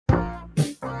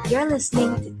You're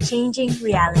listening to Changing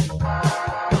Reality.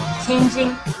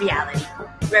 Changing Reality,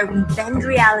 where we bend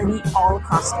reality all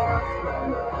across the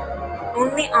world.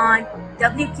 Only on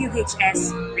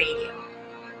WQHS Radio.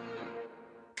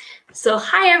 So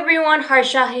hi everyone,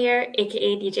 Harsha here,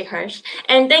 aka DJ Harsh,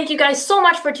 and thank you guys so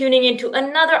much for tuning in to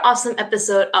another awesome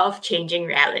episode of Changing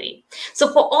Reality.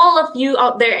 So for all of you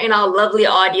out there in our lovely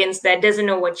audience that doesn't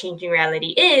know what Changing Reality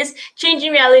is,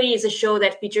 Changing Reality is a show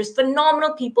that features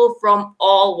phenomenal people from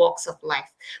all walks of life,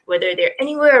 whether they're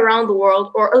anywhere around the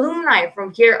world or alumni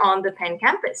from here on the Penn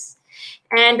campus.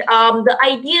 And the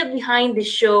idea behind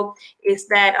this show is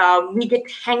that we get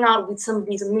to hang out with some of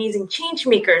these amazing change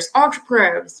makers,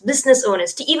 entrepreneurs, business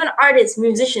owners, to even artists,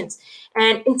 musicians,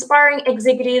 and inspiring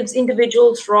executives,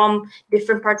 individuals from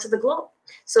different parts of the globe.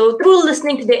 So through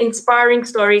listening to their inspiring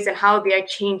stories and how they are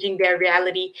changing their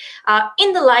reality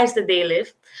in the lives that they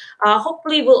live,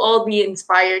 hopefully we'll all be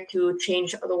inspired to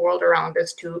change the world around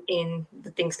us too in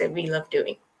the things that we love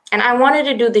doing. And I wanted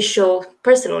to do this show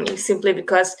personally, simply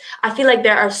because I feel like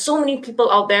there are so many people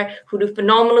out there who do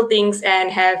phenomenal things and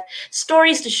have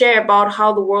stories to share about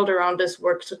how the world around us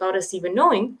works without us even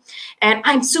knowing. And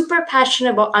I'm super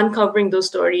passionate about uncovering those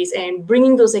stories and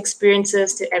bringing those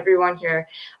experiences to everyone here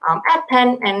at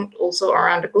Penn and also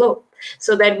around the globe,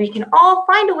 so that we can all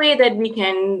find a way that we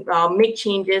can make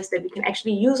changes, that we can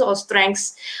actually use our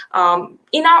strengths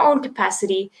in our own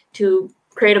capacity to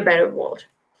create a better world.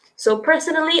 So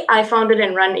personally, I founded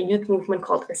and run a youth movement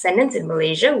called Ascendance in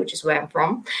Malaysia, which is where I'm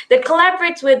from, that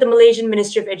collaborates with the Malaysian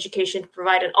Ministry of Education to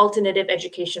provide an alternative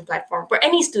education platform for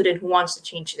any student who wants to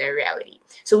change their reality.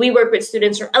 So we work with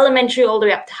students from elementary all the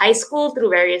way up to high school through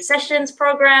various sessions,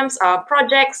 programs,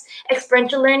 projects,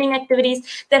 experiential learning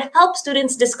activities that help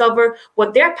students discover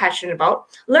what they're passionate about,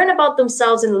 learn about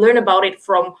themselves and learn about it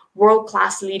from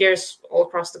world-class leaders all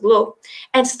across the globe,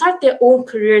 and start their own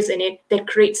careers in it that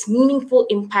creates meaningful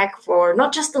impact for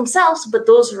not just themselves, but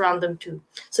those around them too.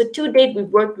 So to date, we've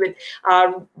worked with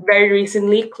very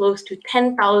recently close to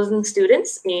 10,000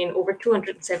 students in over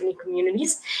 270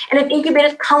 communities, and have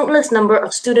incubated countless number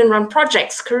of student-run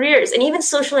projects, careers, and even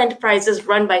social enterprises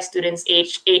run by students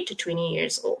aged 8 to 20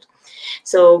 years old.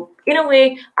 So in a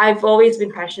way, I've always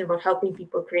been passionate about helping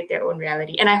people create their own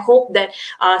reality. And I hope that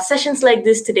sessions like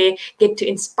this today get to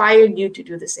inspire you to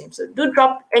do the same. So do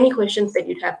drop any questions that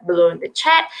you'd have below in the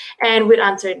chat, and we'll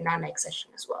answer it in our next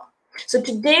session as well. So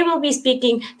today we'll be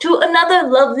speaking to another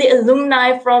lovely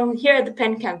alumni from here at the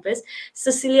Penn campus,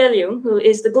 Cecilia Leung, who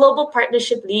is the Global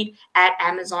Partnership Lead at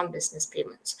Amazon Business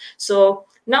Payments. So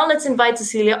now let's invite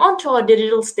Cecilia onto our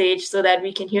digital stage so that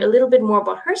we can hear a little bit more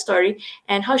about her story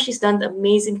and how she's done the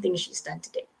amazing things she's done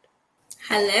today.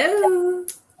 Hello.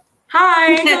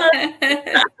 Hi.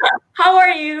 Hello. How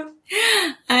are you?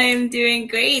 I'm doing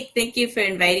great. Thank you for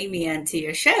inviting me onto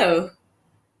your show.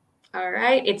 All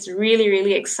right. It's really,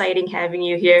 really exciting having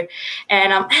you here.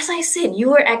 And as I said, you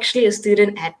were actually a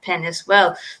student at Penn as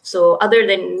well. So other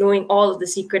than knowing all of the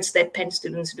secrets that Penn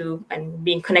students do and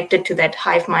being connected to that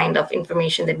hive mind of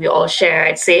information that we all share,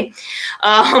 I'd say,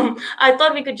 I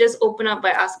thought we could just open up by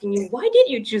asking you, why did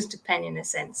you choose to Penn in a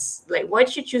sense? Like, why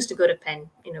did you choose to go to Penn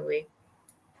in a way?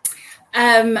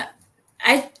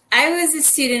 I was a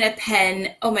student at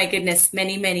Penn, oh my goodness,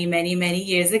 many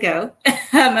years ago.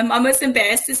 I'm almost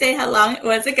embarrassed to say how long it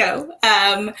was ago.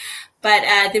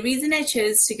 But the reason I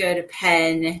chose to go to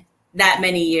Penn that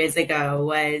many years ago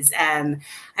was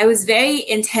I was very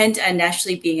intent on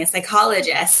actually being a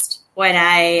psychologist when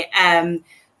I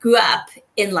grew up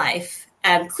in life.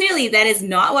 Clearly, that is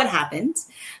not what happened.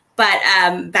 But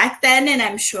back then, and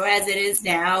I'm sure as it is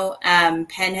now,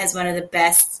 Penn has one of the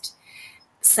best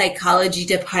psychology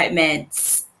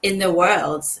departments in the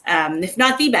world, if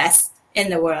not the best in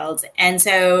the world. And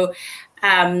so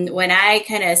when I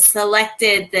kind of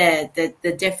selected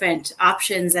the different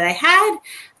options that I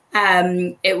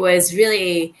had, it was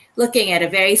really looking at a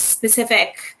very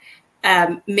specific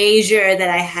major that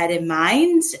I had in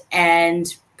mind and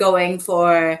going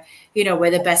for,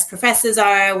 where the best professors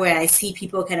are, where I see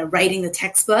people kind of writing the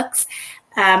textbooks.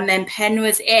 And Penn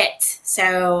was it.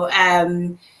 So,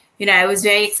 I was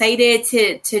very excited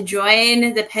to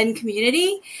join the Penn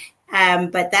community,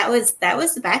 but that was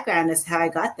the background as how I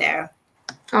got there.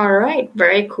 All right,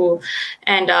 very cool.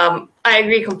 And I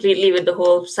agree completely with the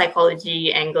whole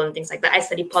psychology angle and things like that. I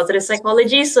study positive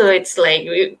psychology, so it's like,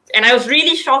 and I was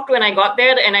really shocked when I got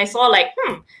there and I saw like,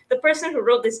 the person who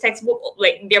wrote this textbook,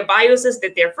 like their bio says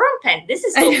that they're from Penn. This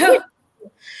is so good.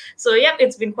 So yep,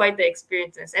 it's been quite the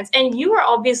experience in a sense. And you are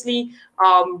obviously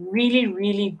really,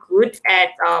 really good at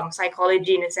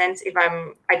psychology in a sense.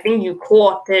 I think you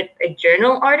co-authored a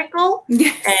journal article, and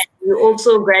Yes. you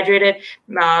also graduated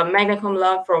magna cum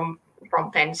laude from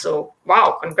Penn. So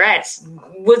wow, congrats.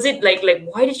 Was it like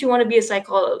why did you want to be a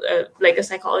a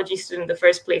psychology student in the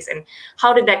first place, and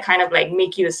how did that kind of like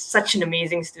make you such an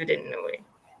amazing student in a way?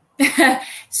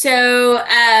 So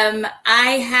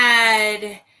I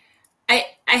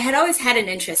had always had an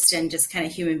interest in just kind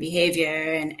of human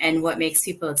behavior and what makes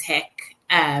people tick.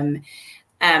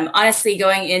 Honestly,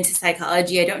 going into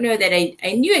psychology, I don't know that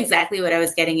I knew exactly what I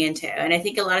was getting into. And I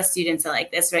think a lot of students are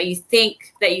like this, right? You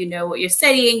think that you know what you're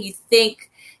studying, you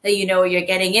think that you know what you're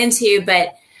getting into,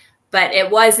 but it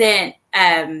wasn't,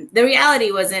 the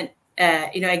reality wasn't,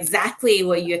 exactly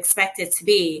what you expect it to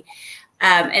be.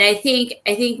 And I think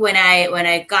when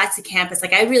I got to campus,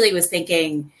 like I really was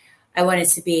thinking I wanted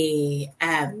to be,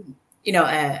 a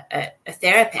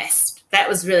therapist. That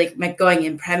was really my going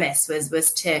in premise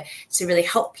was to really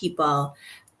help people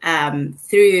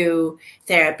through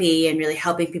therapy and really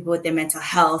helping people with their mental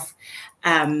health.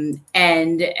 Being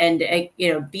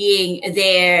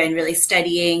there and really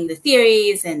studying the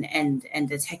theories and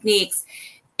the techniques,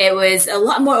 it was a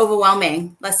lot more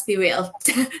overwhelming, let's be real,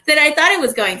 than I thought it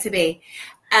was going to be.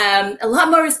 A lot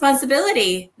more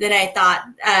responsibility than I thought,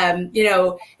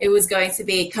 it was going to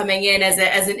be coming in as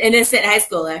an innocent high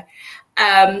schooler.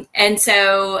 I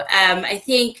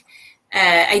think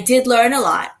I did learn a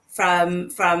lot from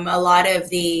a lot of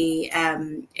the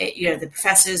the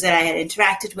professors that I had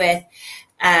interacted with.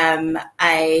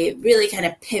 I really kind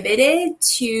of pivoted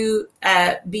to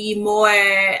be more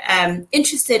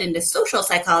interested in the social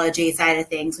psychology side of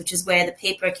things, which is where the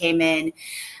paper came in,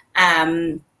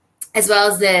 as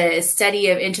well as the study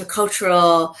of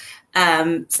intercultural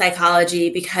psychology,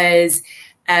 because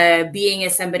being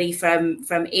as somebody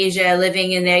from Asia,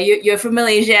 living in there, you're from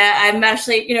Malaysia. I'm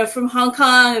actually, from Hong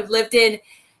Kong. I've lived in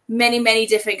many, many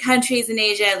different countries in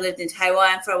Asia. I lived in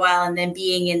Taiwan for a while, and then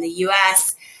being in the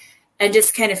US, and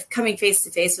just kind of coming face to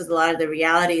face with a lot of the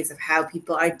realities of how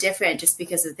people are different just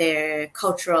because of their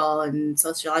cultural and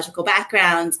sociological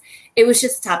backgrounds. It was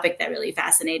just a topic that really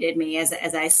fascinated me as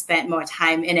I spent more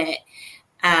time in it.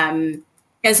 And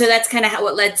so that's kind of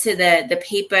what led to the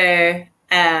paper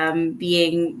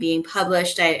being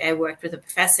published. I worked with a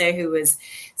professor who was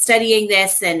studying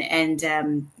this and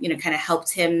kind of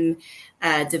helped him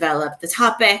develop the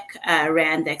topic,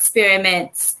 ran the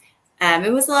experiments.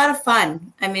 It was a lot of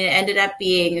fun. I mean, it ended up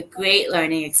being a great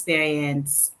learning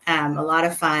experience, a lot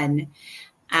of fun.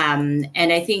 And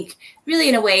I think really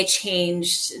in a way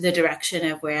changed the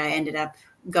direction of where I ended up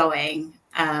going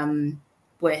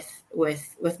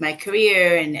with my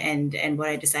career and what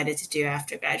I decided to do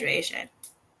after graduation.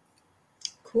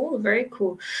 Cool, very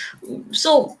cool.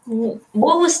 So,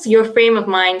 what was your frame of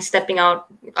mind stepping out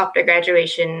after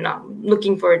graduation,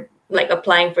 looking for like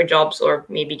applying for jobs or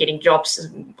maybe getting jobs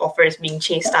offers being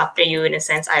chased after you in a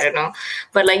sense? I don't know,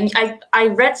 but like I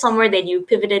read somewhere that you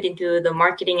pivoted into the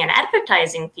marketing and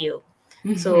advertising field.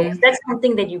 Mm-hmm. So, is that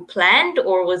something that you planned,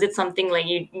 or was it something like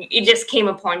it just came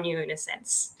upon you in a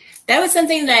sense? That was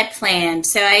something that I planned.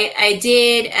 So I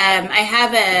did. I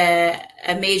have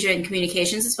a major in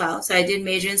communications as well. So I did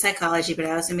major in psychology, but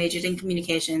I also majored in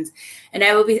communications. And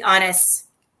I will be honest,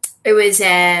 it was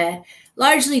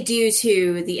largely due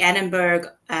to the Annenberg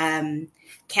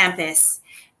campus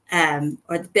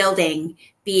or the building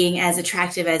being as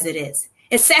attractive as it is.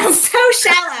 It sounds so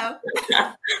shallow,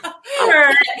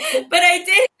 but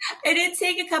I did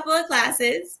take a couple of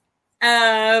classes.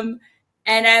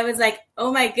 And I was like,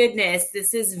 oh my goodness,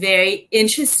 this is very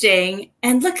interesting.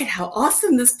 And look at how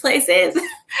awesome this place is.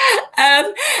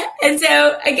 And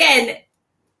so again,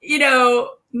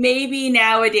 maybe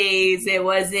nowadays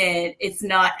it's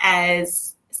not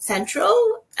as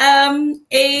central,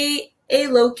 a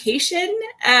location.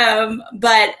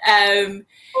 But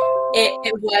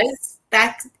it was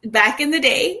back in the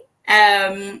day.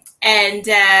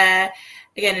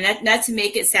 Again, not to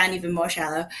make it sound even more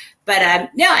shallow, but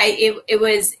no, I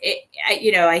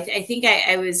think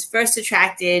I was first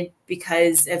attracted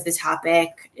because of the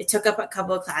topic. It took up a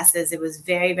couple of classes. It was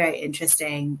very, very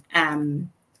interesting. And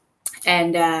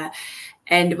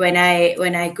when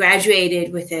I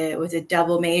graduated with a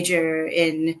double major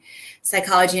in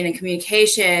psychology and in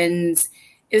communications,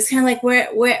 it was kind of like where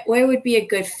would be a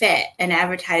good fit, and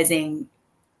advertising,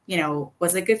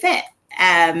 was a good fit.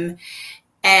 I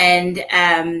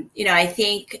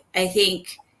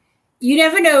think you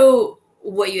never know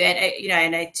what you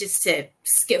and I just to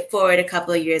skip forward a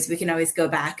couple of years, we can always go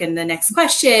back in the next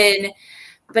question.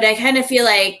 But I kind of feel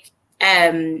like,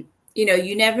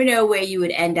 you never know where you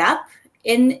would end up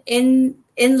in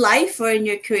life or in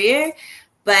your career,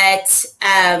 but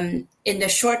in the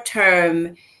short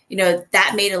term,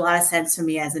 that made a lot of sense for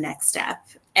me as a next step.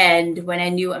 And when I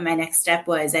knew what my next step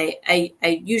was, I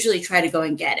usually try to go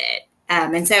and get it.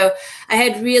 And so I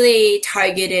had really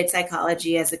targeted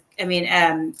psychology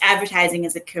advertising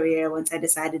as a career once I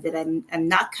decided that I'm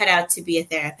not cut out to be a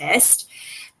therapist.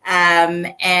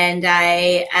 And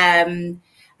I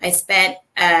spent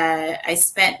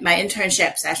my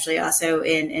internships actually also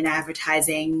in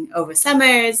advertising over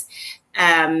summers.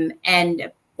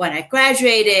 And when I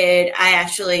graduated, I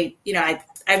actually, I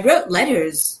wrote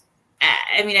letters.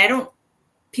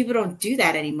 People don't do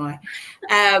that anymore.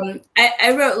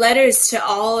 I wrote letters to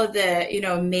all of the,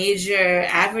 major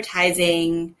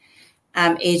advertising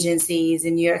agencies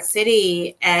in New York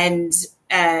City. And,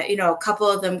 a couple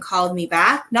of them called me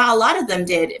back. Not a lot of them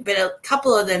did, but a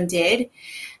couple of them did.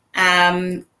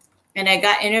 And I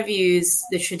got interviews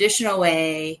the traditional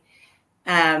way.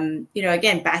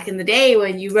 Again, back in the day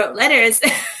when you wrote letters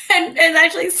and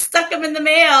actually stuck them in the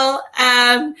mail,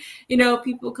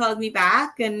 people called me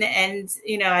back and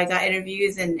I got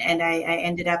interviews and I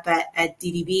ended up at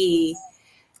DDB,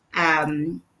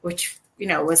 which,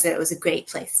 was a great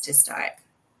place to start.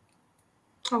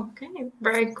 Okay,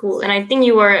 very cool. And I think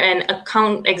you were an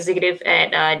account executive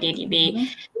at DDB.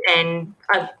 Mm-hmm. And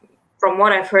from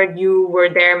what I've heard, you were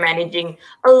there managing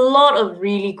a lot of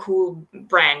really cool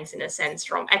brands, in a sense,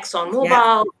 from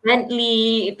ExxonMobil,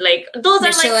 Bentley, like those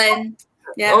Michelin.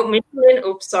 Are like, oh, Michelin.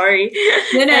 Oops, sorry.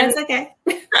 No, it's okay.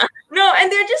 No, and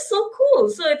they're just so cool.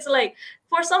 So it's like,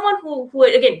 for someone who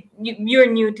again, you're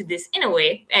new to this in a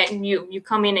way, and you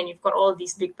come in and you've got all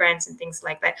these big brands and things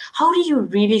like that. How do you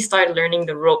really start learning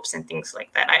the ropes and things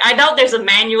like that? I doubt there's a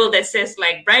manual that says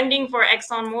like branding for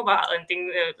ExxonMobil and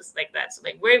things like that. So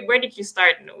like, where did you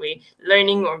start in a way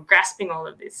learning or grasping all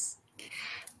of this?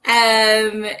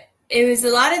 It was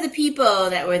a lot of the people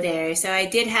that were there. So I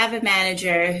did have a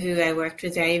manager who I worked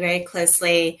with very, very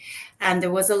closely.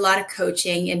 There was a lot of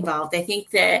coaching involved. I think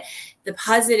that the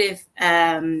positive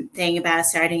thing about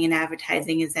starting in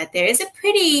advertising is that there is a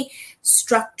pretty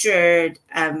structured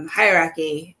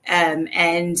hierarchy and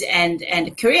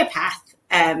a career path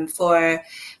for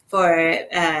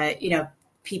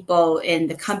people in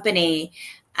the company.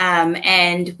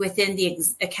 And within the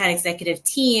account executive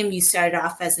team, you started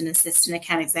off as an assistant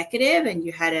account executive, and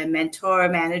you had a mentor or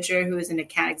manager who was an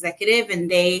account executive,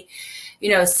 and they,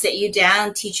 sit you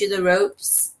down, teach you the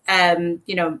ropes,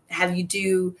 have you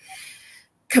do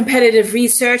competitive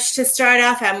research to start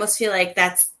off. I almost feel like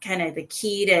that's kind of the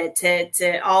key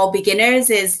to all beginners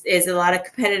is a lot of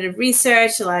competitive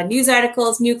research, a lot of news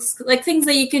articles, like things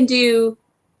that you can do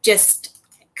just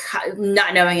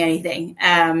not knowing anything,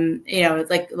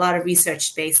 like a lot of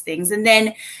research-based things. And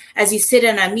then as you sit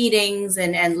in on meetings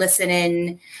and listen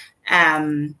in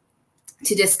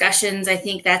to discussions, I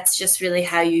think that's just really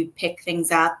how you pick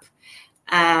things up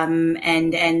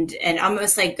and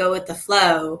almost like go with the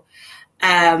flow.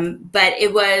 But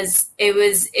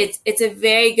it's a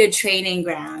very good training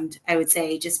ground, I would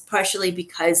say, just partially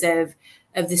because of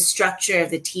the structure of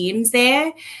the teams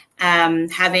there,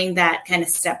 having that kind of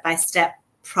step-by-step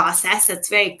process that's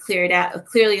very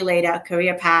clearly laid out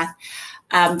career path.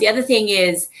 The other thing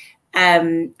is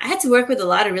I had to work with a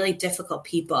lot of really difficult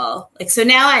people. Like, so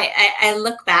now I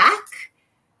look back,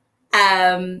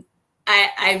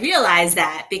 I realize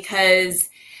that because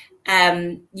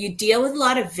you deal with a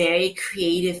lot of very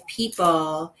creative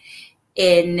people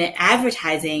in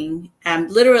advertising.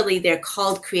 Literally, they're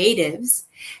called creatives.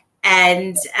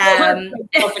 And,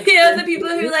 the people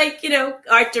who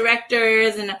art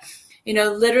directors and,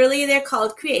 literally they're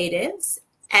called creatives,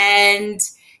 and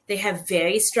they have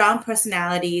very strong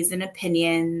personalities and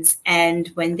opinions. And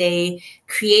when they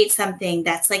create something,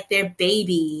 that's like their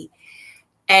baby.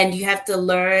 And you have to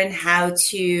learn how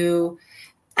to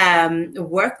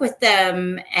work with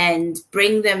them and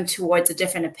bring them towards a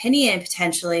different opinion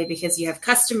potentially, because you have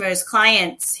customers,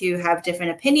 clients who have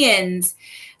different opinions,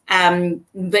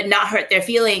 but not hurt their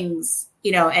feelings,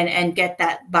 and get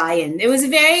that buy-in. It was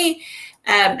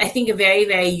I think a very,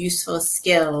 very useful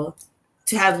skill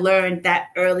to have learned that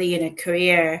early in a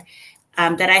career,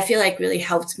 that I feel like really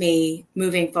helped me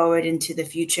moving forward into the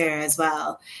future as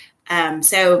well.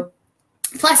 So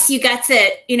plus you got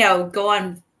to, go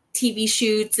on TV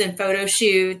shoots and photo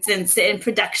shoots and sit in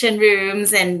production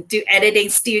rooms and do editing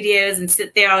studios and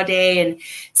sit there all day and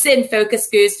sit in focus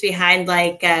groups behind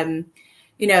those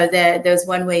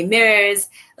one-way mirrors.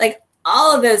 Like,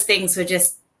 all of those things were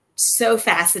just so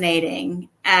fascinating.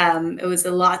 It was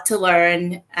a lot to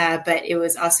learn, but it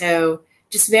was also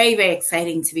just very, very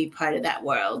exciting to be part of that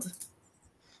world.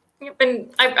 Yep,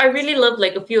 and I really love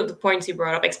like a few of the points you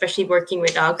brought up, especially working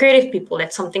with creative people.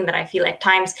 That's something that I feel at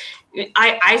times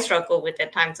I struggle with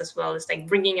at times as well. It's like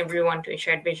bringing everyone to a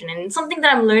shared vision, and it's something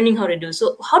that I'm learning how to do.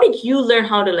 So how did you learn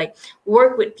how to like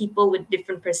work with people with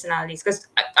different personalities? Because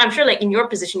I'm sure like in your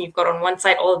position, you've got on one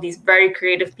side all of these very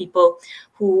creative people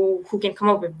who can come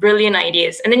up with brilliant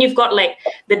ideas, and then you've got like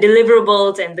the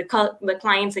deliverables and the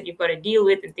clients that you've got to deal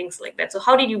with and things like that. So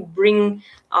how did you bring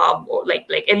or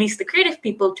like at least the creative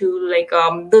people to like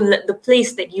the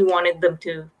place that you wanted them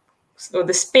to, or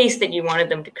the space that you wanted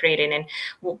them to create in? And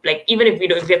like even if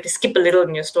if you have to skip a little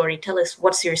in your story, tell us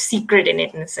what's your secret in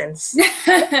it, in a sense.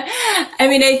 I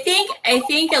mean, I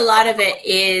think a lot of it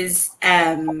is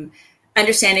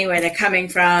understanding where they're coming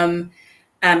from,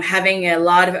 having a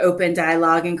lot of open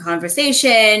dialogue and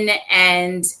conversation,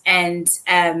 and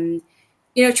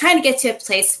trying to get to a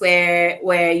place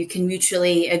where you can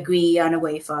mutually agree on a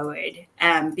way forward.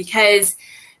 Because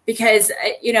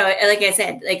like I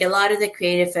said, like a lot of the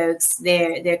creative folks,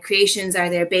 their creations are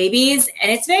their babies,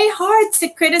 and it's very hard to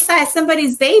criticize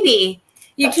somebody's baby.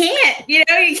 You can't, you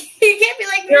can't be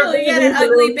like, no, you got an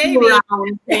ugly baby.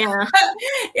 Yeah.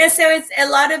 Yeah. So it's a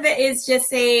lot of it is just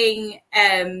saying,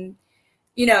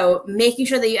 making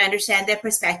sure that you understand their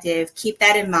perspective, keep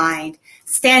that in mind,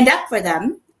 stand up for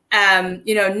them.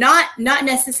 Not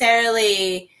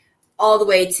necessarily all the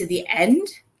way to the end,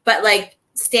 but like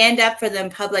stand up for them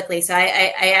publicly. So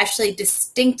I actually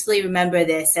distinctly remember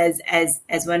this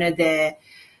as one of the,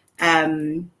 I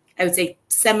would say,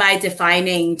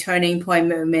 semi-defining turning point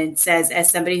moments as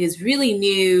somebody who's really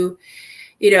new,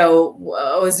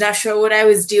 was not sure what I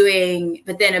was doing,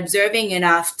 but then observing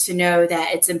enough to know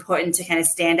that it's important to kind of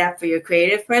stand up for your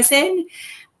creative person.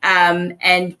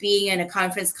 And being in a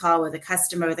conference call with a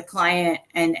customer, with a client,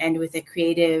 and with a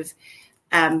creative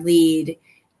lead,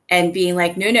 and being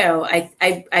like, no,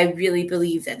 I really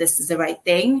believe that this is the right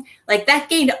thing. Like that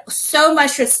gained so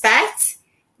much respect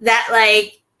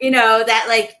that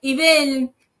even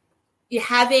you're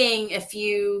having a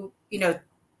few,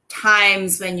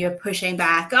 times when you're pushing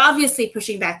back, obviously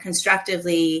pushing back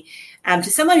constructively to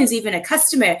someone who's even a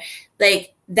customer,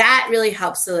 like that really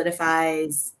helps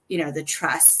solidifies the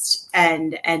trust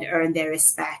and earn their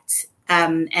respect.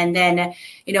 And then,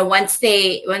 once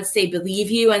they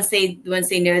believe you, once they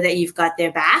know that you've got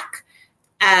their back,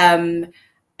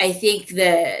 I think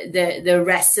the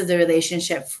rest of the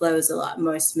relationship flows a lot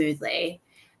more smoothly.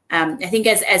 I think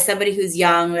as somebody who's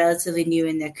young, relatively new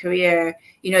in their career,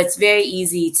 it's very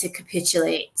easy to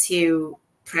capitulate to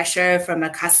pressure from a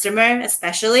customer,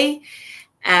 especially.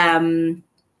 And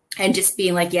just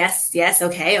being like, yes,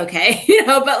 okay,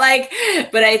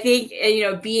 but I think,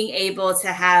 being able to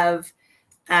have,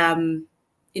 a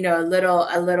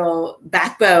little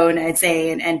backbone, I'd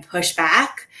say, and push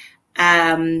back,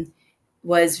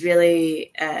 was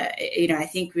really, I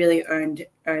think really earned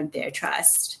their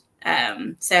trust.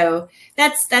 So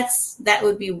that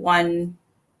would be one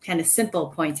kind of simple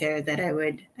pointer that I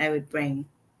would bring.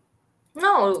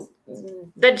 No,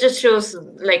 that just shows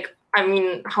like, I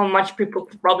mean, how much people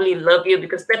probably love you,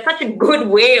 because that's such a good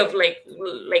way of like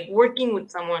working with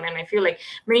someone. And I feel like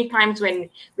many times when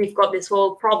we've got this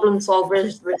whole problem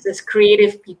solvers versus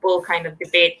creative people kind of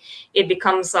debate, it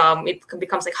becomes like,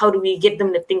 how do we get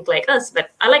them to think like us?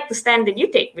 But I like the stand that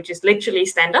you take, which is literally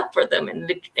stand up for them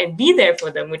and be there for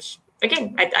them, which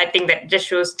again, I think that just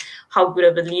shows how good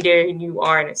of a leader you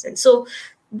are in a sense. So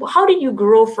how did you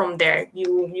grow from there?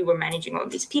 You were managing all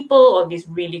these people, all these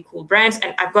really cool brands,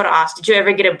 and I've got to ask, did you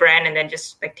ever get a brand and then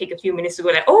just like take a few minutes to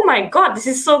go like, oh my god, this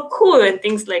is so cool, and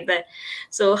things like that?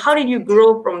 So how did you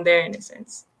grow from there in a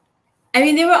sense? I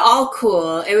mean, they were all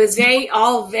cool. It was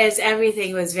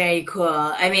everything was very cool.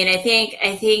 I mean, I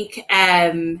think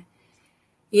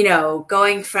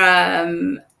going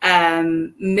from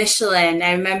Michelin,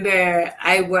 I remember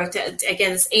I worked at,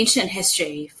 again, this ancient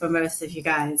history for most of you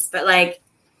guys, but like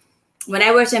when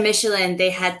I worked at Michelin, they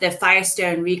had the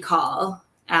Firestone recall.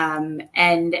 And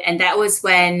that was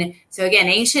when, so again,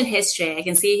 ancient history, I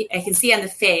can see on the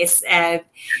face,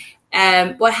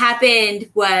 what happened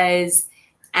was,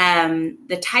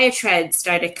 the tire tread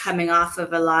started coming off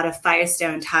of a lot of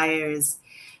Firestone tires.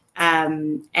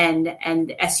 And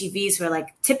SUVs were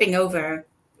like tipping over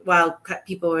while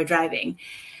people were driving.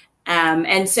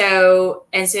 And so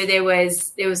there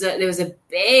was a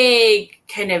big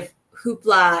kind of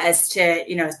hoopla as to,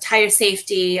 tire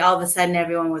safety. All of a sudden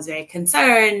everyone was very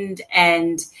concerned.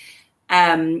 And,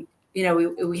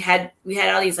 we had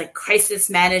all these like crisis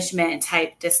management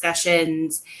type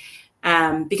discussions,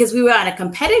 because we were on a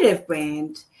competitive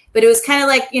brand, but it was kind of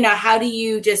like, how do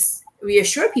you just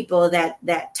reassure people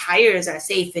that tires are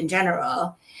safe in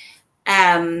general.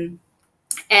 And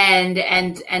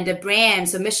the brand,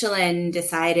 so Michelin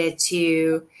decided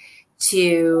to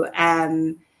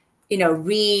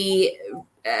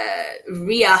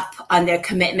re-up on their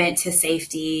commitment to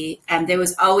safety. There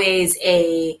was always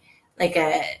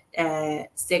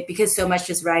because so much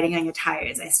was riding on your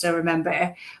tires, I still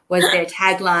remember, was their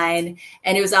tagline.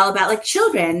 And it was all about like,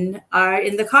 children are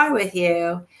in the car with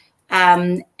you.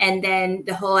 And then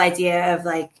the whole idea of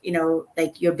like,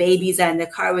 like your babies are in the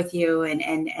car with you and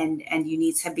you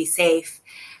need to be safe.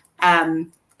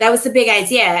 That was the big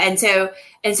idea. And so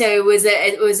it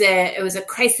was a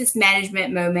crisis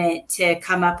management moment to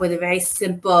come up with a very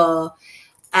simple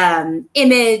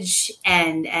image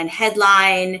and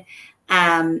headline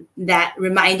that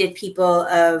reminded people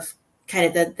of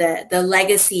kind of the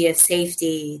legacy of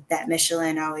safety that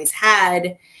Michelin always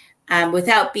had,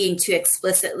 without being too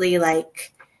explicitly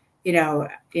like,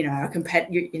 our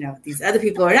these other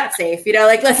people are not safe,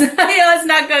 like let's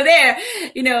not go there,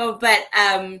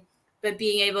 but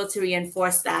being able to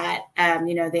reinforce that,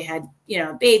 they had,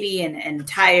 baby and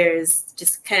tires,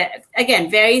 just kind of,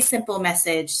 again, very simple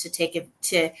message to take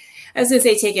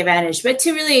advantage, but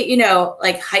to really,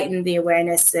 like heighten the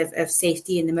awareness of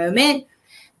safety in the moment.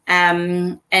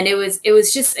 And it was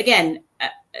just, again,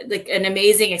 like an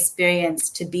amazing experience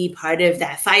to be part of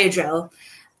that fire drill,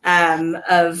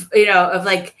 of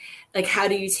like how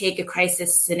do you take a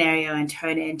crisis scenario and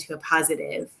turn it into a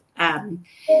positive.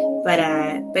 But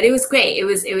it was great. It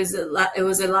was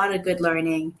a lot of good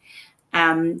learning.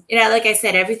 Like I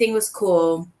said, everything was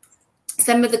cool.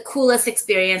 Some of the coolest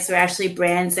experience were actually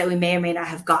brands that we may or may not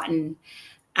have gotten,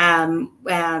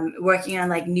 working on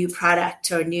like new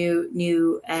product or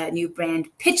new brand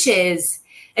pitches.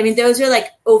 I mean, those are like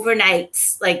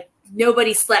overnights, like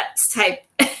nobody slept type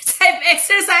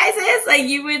exercises. Like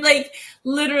you would like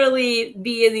literally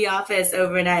be in the office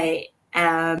overnight,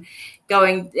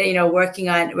 going, working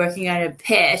on a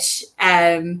pitch.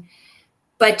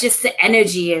 But just the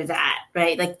energy of that,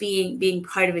 right? Like being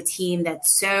part of a team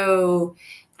that's so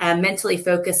mentally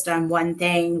focused on one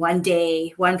thing, one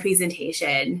day, one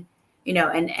presentation,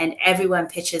 and everyone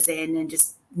pitches in and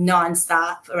just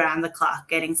nonstop around the clock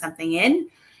getting something in.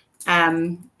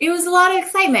 It was a lot of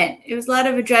excitement. It was a lot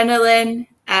of adrenaline,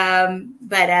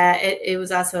 but it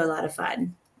was also a lot of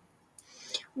fun.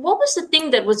 What was the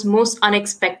thing that was most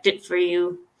unexpected for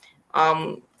you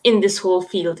in this whole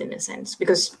field, in a sense?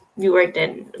 Because you worked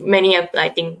at many of, I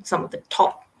think, some of the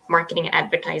top marketing and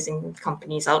advertising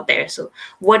companies out there. So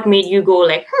what made you go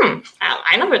like,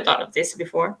 I never thought of this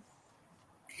before?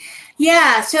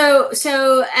 Yeah. So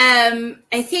I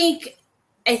think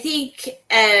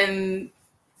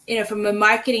from a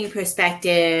marketing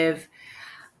perspective,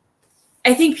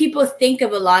 I think people think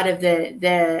of a lot of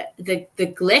the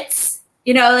glitz,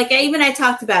 like I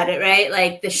talked about it, right?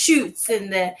 Like the shoots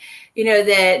and the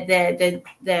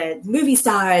movie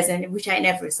stars, and which I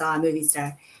never saw a movie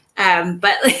star.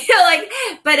 But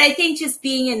I think just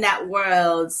being in that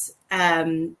world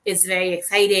is very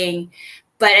exciting.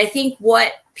 But I think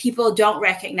what people don't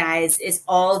recognize is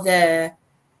all the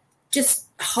just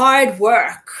hard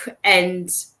work and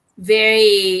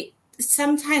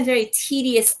sometimes very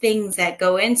tedious things that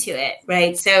go into it,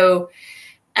 right? So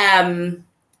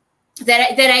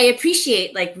that I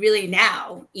appreciate, like really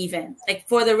now, even like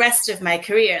for the rest of my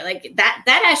career, like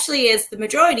that actually is the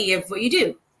majority of what you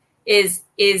do is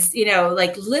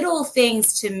like little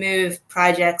things to move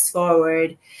projects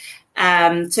forward.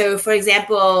 So for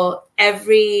example,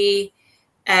 every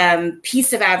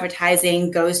piece of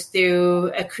advertising goes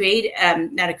through a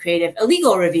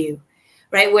legal review,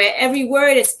 right? Where every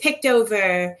word is picked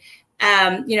over,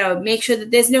 make sure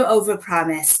that there's no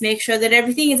overpromise, make sure that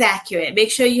everything is accurate,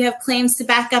 make sure you have claims to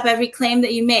back up every claim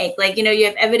that you make. Like, you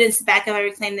have evidence to back up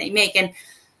every claim that you make. And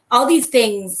all these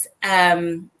things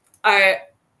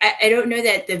I don't know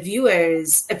that the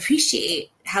viewers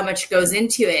appreciate how much goes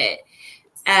into it.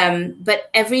 But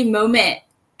every moment,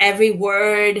 every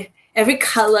word, every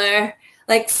color,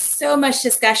 like so much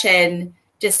discussion,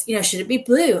 just, should it be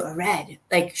blue or red?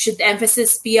 Like, should the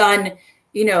emphasis be on,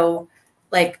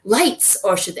 like lights,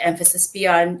 or should the emphasis be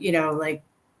on, like,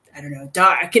 I don't know,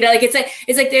 dark, like, it's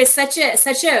like there's such a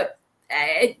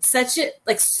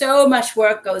like so much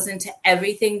work goes into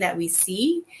everything that we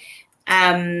see.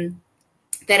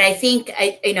 That I think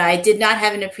I did not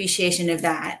have an appreciation of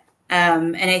that.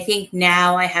 And I think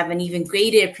now I have an even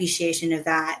greater appreciation of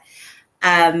that.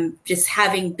 Just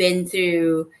having been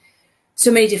through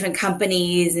so many different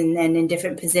companies and in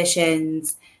different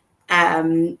positions,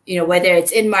 whether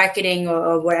it's in marketing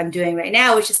or what I'm doing right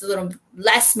now, which is a little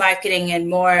less marketing and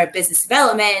more business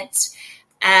development,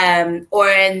 or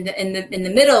in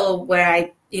the middle where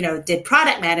I did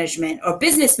product management or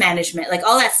business management, like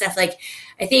all that stuff. Like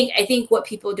I think what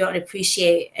people don't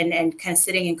appreciate and kind of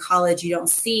sitting in college you don't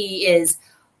see is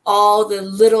all the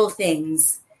little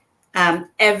things,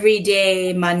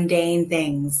 everyday mundane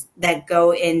things that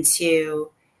go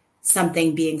into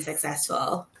something being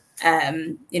successful.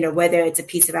 Whether it's a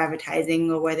piece of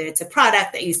advertising or whether it's a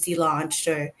product that you see launched,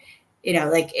 or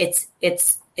there's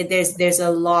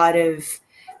a lot of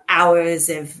hours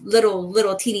of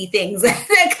little teeny things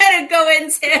that kind of go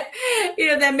into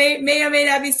that may or may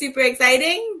not be super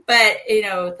exciting, but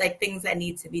like things that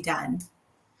need to be done.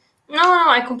 No,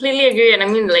 I completely agree. And I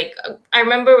mean, like, I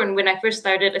remember when I first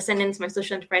started Ascendance, my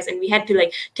social enterprise, and we had to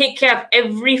like take care of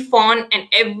every font and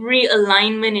every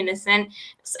alignment in a sense.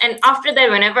 And after that,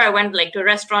 whenever I went like to a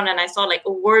restaurant and I saw like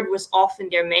a word was off in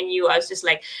their menu, I was just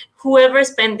like, whoever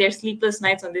spent their sleepless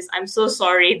nights on this, I'm so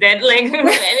sorry that like,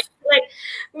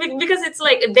 because it's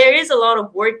like there is a lot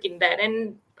of work in that,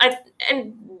 and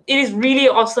it is really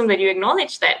awesome that you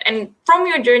acknowledge that. And from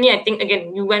your journey, I think,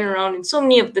 again, you went around in so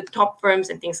many of the top firms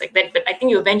and things like that, but I think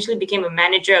you eventually became a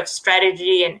manager of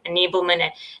strategy and enablement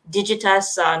at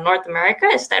Digitas North America.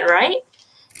 Is that right?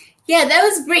 Yeah, that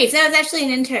was brief. That was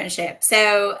actually an internship.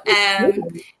 So,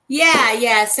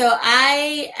 yeah. So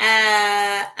I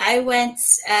went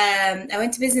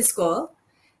to business school,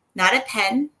 not at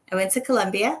Penn. I went to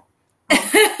Columbia.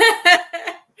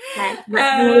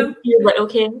 But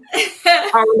okay.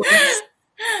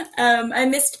 I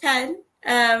missed Penn,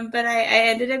 but I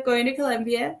ended up going to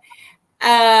Columbia.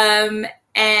 And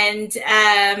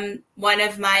one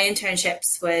of my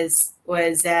internships was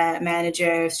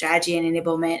manager of strategy and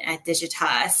enablement at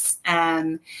Digitas.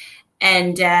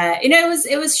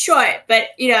 It was short,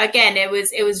 but again, it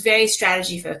was very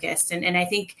strategy focused, and I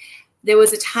think there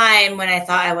was a time when I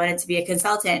thought I wanted to be a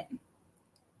consultant.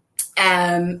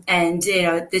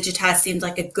 Digitas seemed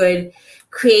like a good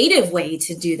creative way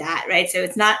to do that, right? So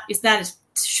it's not a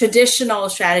traditional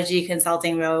strategy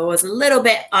consulting role. It was a little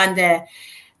bit on the,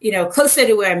 closer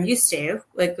to where I'm used to,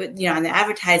 like, on the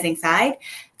advertising side,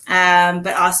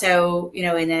 but also,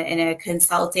 in a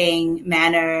consulting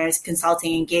manner,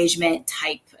 consulting engagement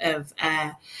type of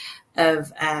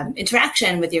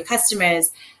interaction with your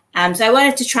customers. So I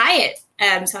wanted to try it.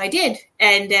 So I did,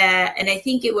 and I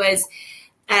think it was.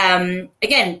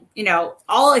 Again,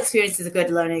 all experiences are good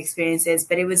learning experiences,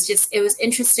 but it was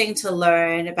interesting to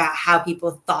learn about how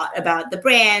people thought about the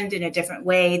brand in a different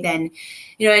way than,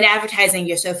 in advertising,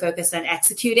 you're so focused on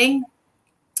executing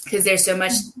because there's so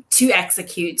much to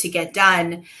execute to get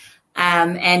done.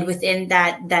 And within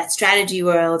that strategy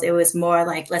world, it was more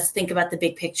like, let's think about the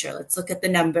big picture. Let's look at the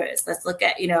numbers. Let's look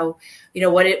at,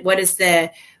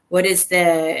 what is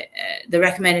the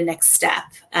recommended next step?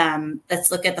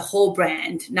 Let's look at the whole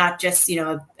brand, not just,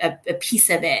 a piece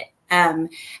of it. And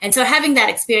so having that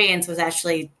experience was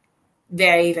actually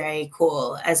very, very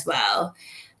cool as well.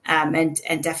 And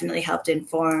definitely helped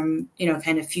inform,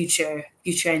 kind of future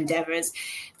endeavors.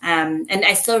 And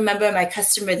I still remember my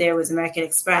customer there was American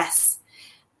Express.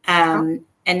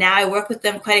 And now I work with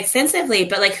them quite extensively,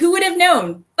 but like, who would have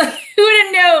known? Who would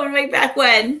have known like back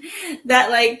when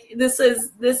that like this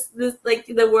like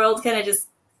the world kind of just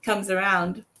comes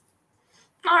around.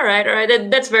 All right.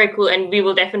 That's very cool, and we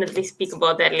will definitely speak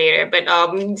about that later. But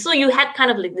so you had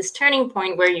kind of like this turning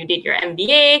point where you did your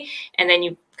MBA, and then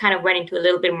you kind of went into a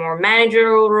little bit more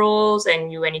managerial roles,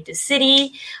 and you went into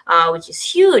City, which is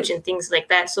huge, and things like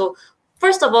that. So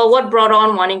first of all, what brought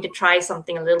on wanting to try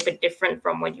something a little bit different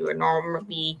from what you were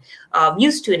normally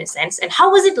used to, in a sense? And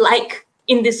how was it like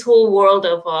in this whole world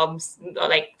of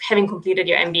like having completed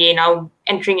your MBA, now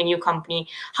entering a new company?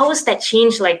 How was that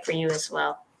change like for you as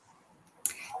well?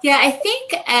 Yeah, I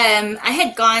think I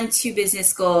had gone to business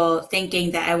school thinking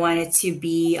that I wanted to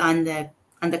be on the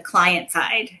client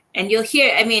side. And you'll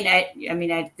hear,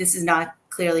 this is not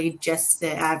clearly just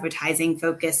the advertising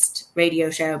focused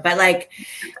radio show, but like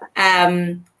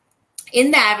in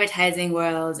the advertising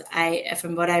world,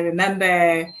 from what I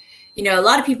remember, a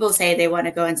lot of people say they want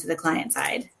to go into the client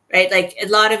side, right? Like a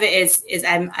lot of it is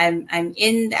I'm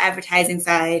in the advertising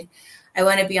side. I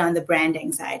want to be on the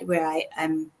branding side where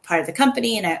I'm part of the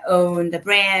company and I own the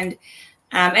brand.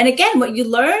 And again, what you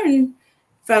learn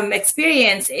from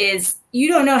experience is you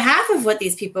don't know half of what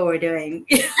these people were doing.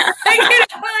 You're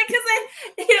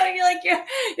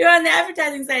on the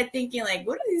advertising side thinking like,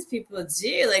 what do these people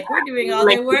do? Like we're doing all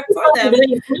their work for them.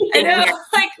 I know,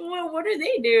 like, what do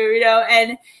they do?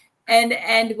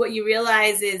 And what you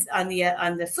realize is on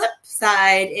the flip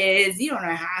side is you don't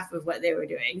know half of what they were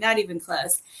doing, not even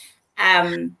close.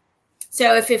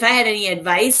 So if I had any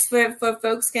advice for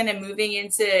folks kind of moving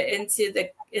into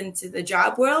the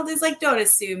job world, is like, don't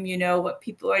assume you know what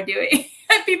people are doing.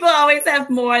 People always have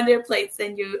more on their plates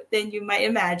than you might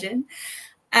imagine.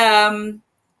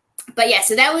 But yeah,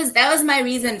 so that was my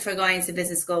reason for going to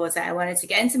business school, was that I wanted to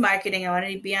get into marketing. I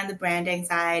wanted to be on the branding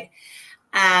side.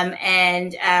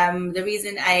 The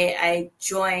reason I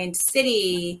joined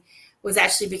Citi was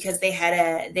actually because they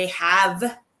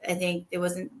have, I think it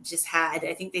wasn't just had,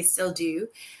 I think they still do.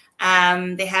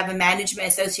 They have a management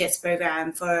associates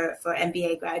program for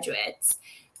MBA graduates.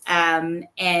 And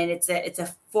it's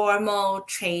a formal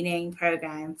training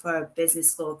program for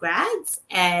business school grads,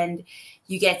 and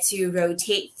you get to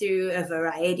rotate through a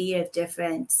variety of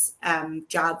different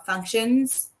job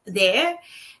functions there,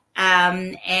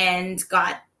 and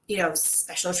got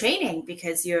special training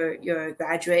because you're a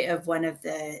graduate of one of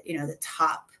the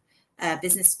top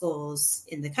business schools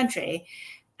in the country.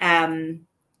 And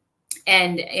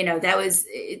that was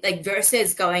like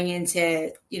versus going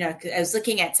into I was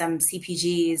looking at some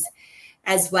CPGs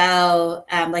as well,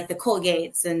 like the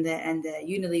Colgates and the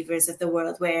Unilevers of the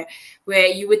world, where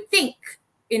you would think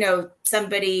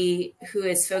somebody who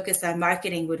is focused on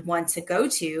marketing would want to go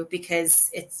to, because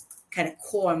it's kind of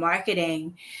core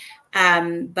marketing.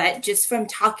 But just from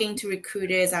talking to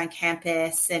recruiters on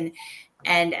campus and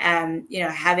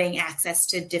having access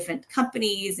to different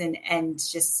companies and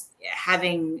just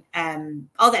having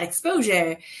all that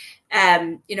exposure,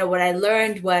 what I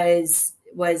learned was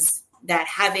that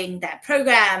having that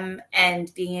program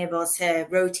and being able to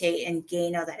rotate and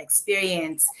gain all that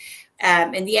experience,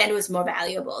 in the end, was more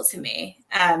valuable to me.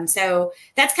 So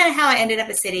that's kind of how I ended up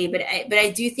at Citi. But I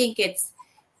do think it's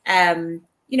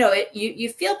you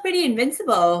feel pretty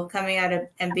invincible coming out of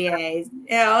MBA,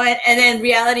 and then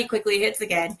reality quickly hits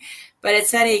again. But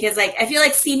it's funny because I feel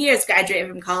like seniors graduate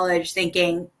from college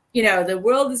thinking, the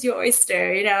world is your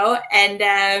oyster,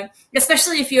 and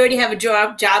especially if you already have a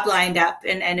job lined up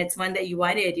and it's one that you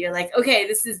wanted, you're like, okay,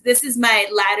 this is my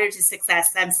ladder to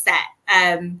success. I'm set.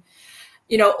 Or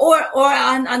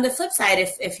on the flip side,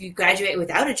 if you graduate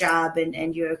without a job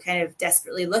and you're kind of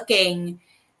desperately looking,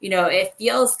 it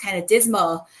feels kind of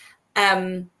dismal.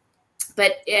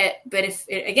 But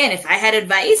if I had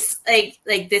advice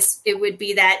like this, it would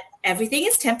be that everything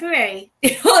is temporary.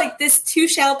 Like this too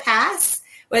shall pass,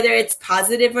 whether it's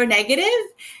positive or negative.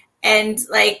 And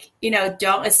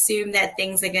don't assume that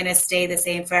things are going to stay the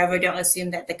same forever. Don't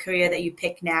assume that the career that you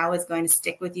pick now is going to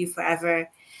stick with you forever.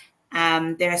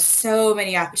 There are so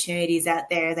many opportunities out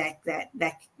there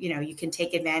that you can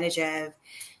take advantage of.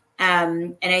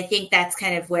 And I think that's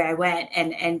kind of where I went.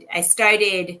 And I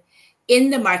started in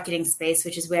the marketing space,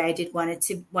 which is where I did want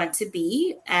to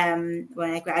be when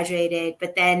I graduated.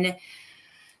 But then,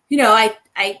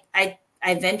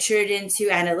 I ventured into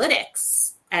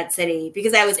analytics at Citi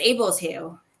because I was able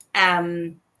to.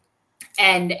 And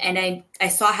I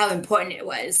saw how important it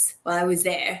was while I was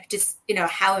there. Just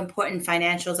how important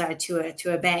financials are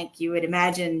to a bank. You would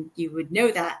imagine you would know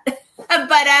that, but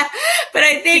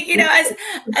I think as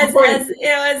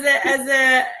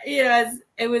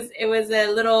it was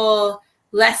a little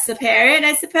less apparent,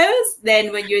 I suppose,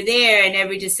 than when you're there and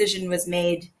every decision was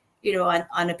made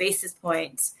on a basis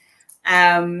point.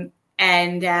 And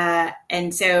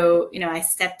so, I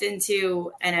stepped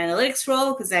into an analytics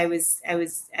role because I was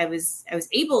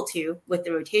able to with the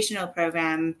rotational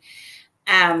program.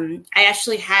 I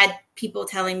actually had people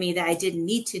telling me that I didn't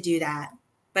need to do that,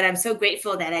 but I'm so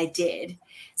grateful that I did.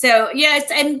 So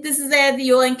and this is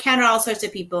you'll encounter all sorts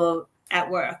of people at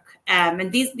work,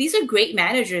 and these are great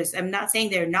managers. I'm not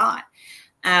saying they're not,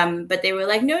 but they were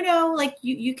like, no, like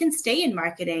you can stay in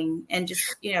marketing and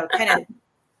just kind of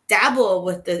dabble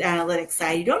with the analytics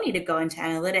side. You don't need to go into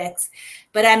analytics,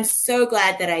 but I'm so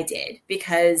glad that I did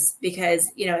because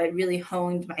it really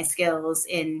honed my skills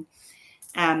in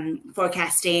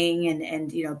forecasting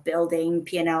and building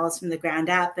P&Ls from the ground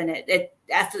up, and it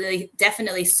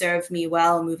definitely served me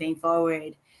well moving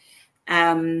forward.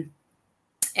 And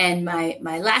my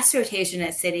last rotation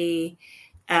at Citi,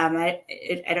 I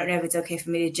don't know if it's okay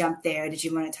for me to jump there. Did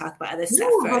you want to talk about other stuff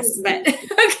first? But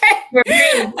okay.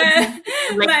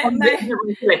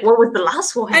 What was the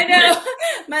last one? I know.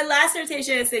 My last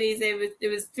rotation at Citi, it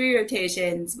was 3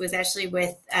 rotations, was actually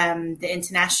with the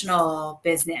international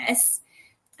business.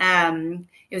 It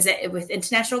was with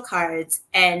international cards.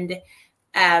 And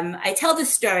I tell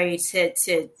this story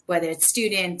to whether it's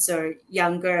students or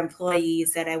younger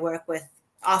employees that I work with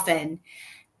often.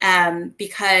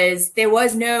 because there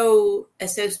was no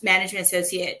management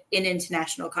associate in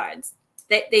international cards.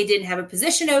 They didn't have a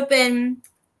position open.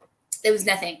 There was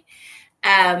nothing.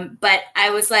 But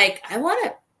I was like, I want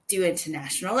to do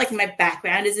international. Like my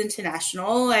background is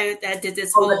international. I did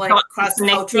this whole like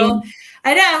cross-cultural.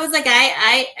 I know. I was like,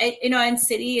 I and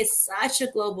Citi is such a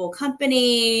global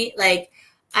company. Like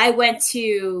I went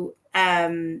to a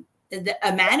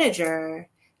manager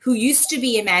who used to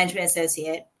be a management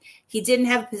associate. He didn't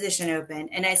have a position open.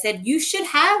 And I said, you should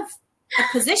have a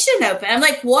position open. I'm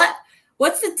like, what?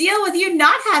 What's the deal with you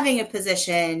not having a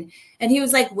position? And he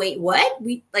was like, wait, what?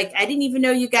 I didn't even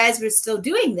know you guys were still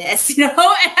doing this, And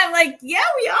I'm like, yeah,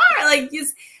 we are. Like,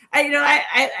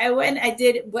 I went, I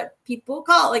did what people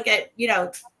call I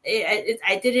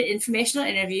did an informational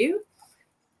interview.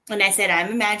 And I said,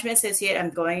 I'm a management associate. I'm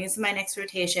going into my next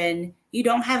rotation. You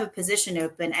don't have a position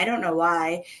open. I don't know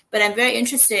why, but I'm very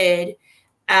interested.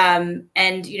 And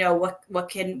what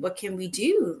can we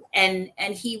do? And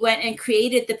he went and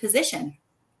created the position.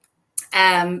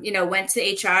 Went to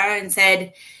HR and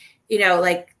said,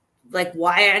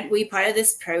 why aren't we part of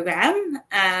this program?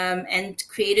 And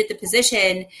created the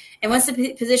position. And once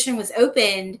the position was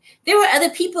opened, there were other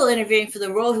people interviewing for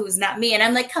the role who was not me. And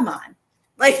I'm like, come on,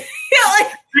 come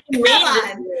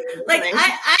on. Like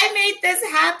I made this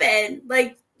happen.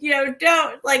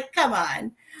 Don't come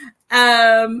on.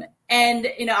 And,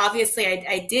 obviously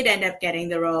I did end up getting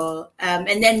the role.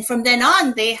 And then from then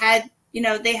on, they had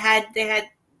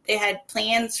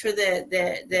plans for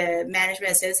the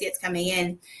management associates coming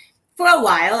in for a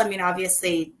while. I mean,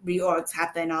 obviously reorgs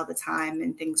happen all the time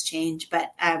and things change,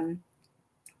 but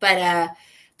yeah,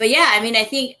 I mean, I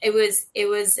think it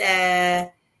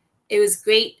was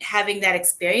great having that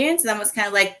experience. And I was kind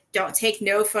of like, don't take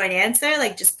no for an answer.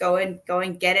 Like just go and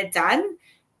get it done.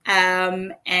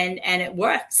 And it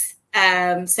worked.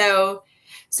 So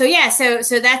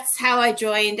that's how I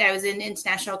joined. I was in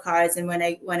international cards. And when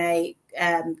I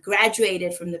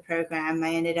graduated from the program,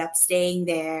 I ended up staying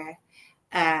there,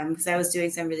 because I was doing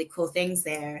some really cool things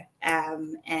there.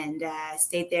 And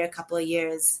stayed there a couple of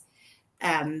years,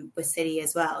 with Citi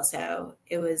as well. So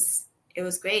it was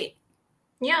great.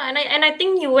 Yeah, and I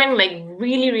think you went like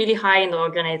really, really high in the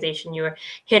organization. You were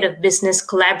head of business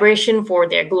collaboration for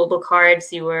their global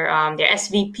cards. You were their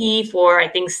SVP for, I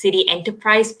think, Citi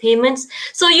Enterprise Payments.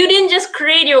 So you didn't just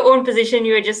create your own position.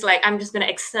 You were just like, I'm just going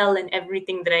to excel in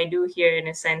everything that I do here, in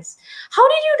a sense. How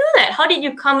did you do that? How did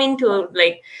you come into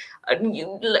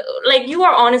you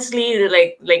are honestly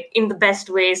like in the best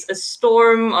ways a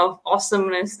storm of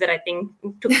awesomeness that I think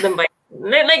took them by.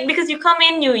 Because you come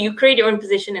in, you create your own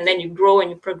position, and then you grow and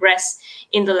you progress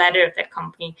in the ladder of that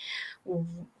company.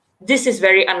 This is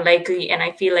very unlikely, and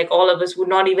I feel like all of us would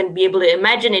not even be able to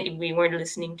imagine it if we weren't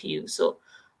listening to you. So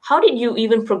how did you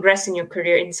even progress in your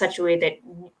career in such a way that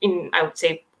in, I would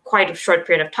say, quite a short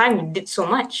period of time, you did so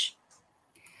much?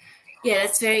 Yeah,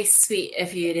 that's very sweet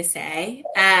of you to say.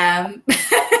 Head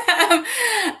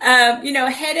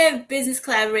of business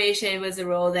collaboration was a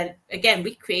role that, again,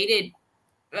 we created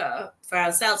for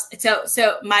ourselves.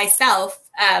 So myself,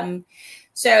 there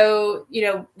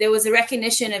was a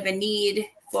recognition of a need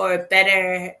for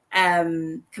better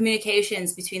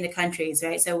communications between the countries,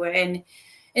 right? So we're in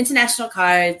international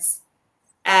cards.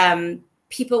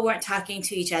 People weren't talking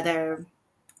to each other.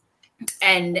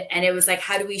 And it was like,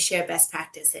 how do we share best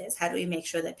practices? How do we make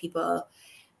sure that people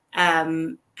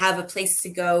have a place to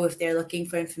go if they're looking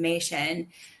for information?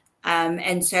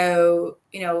 And so,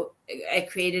 I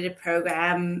created a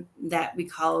program that we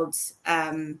called,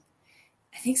 I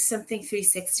think something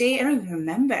 360. I don't even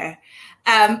remember.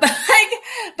 This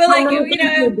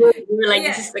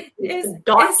is like a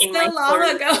dot in my long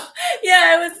ago.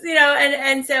 Yeah, it was,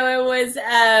 and so it was,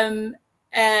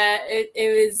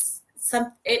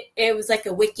 it was like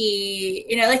a wiki,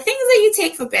 like things that you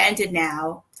take for granted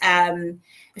now.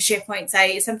 A SharePoint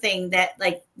site, something that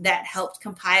helped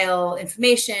compile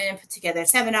information, put together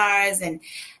seminars and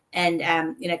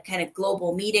kind of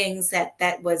global meetings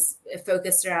that was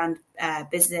focused around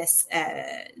business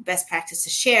best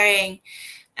practices sharing,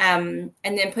 and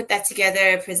then put that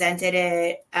together, presented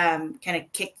it, kind of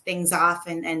kicked things off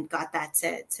and got that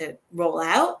to roll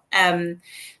out.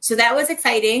 So that was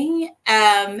exciting.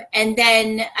 And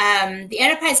then the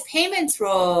enterprise payments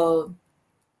role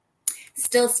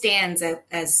still stands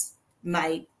as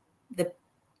the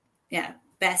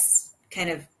best kind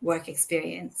of work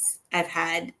experience I've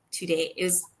had to date. It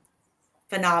was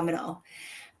phenomenal.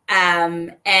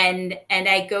 And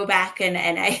I go back and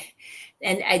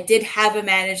I did have a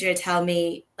manager tell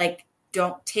me, like,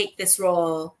 don't take this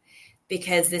role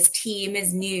because this team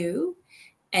is new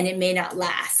and it may not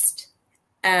last.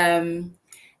 And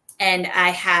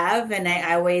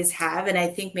I always have. And I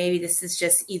think maybe this is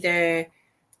just either,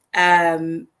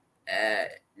 um,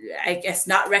 I guess,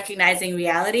 not recognizing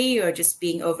reality or just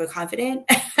being overconfident.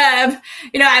 I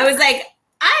was like,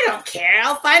 I don't care.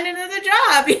 I'll find another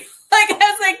job. Like, I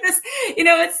was like this,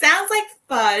 it sounds like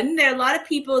fun. There are a lot of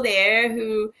people there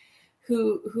who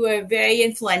are very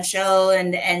influential,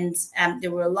 and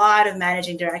there were a lot of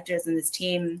managing directors in this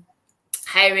team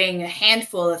hiring a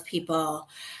handful of people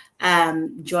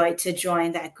to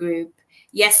join that group.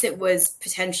 Yes, it was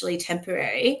potentially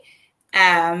temporary,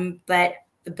 but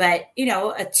a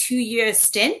 2-year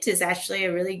stint is actually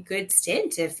a really good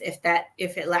stint if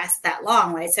it lasts that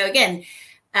long, right? So again,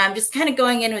 just kind of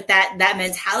going in with that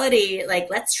mentality, like,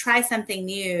 let's try something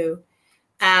new.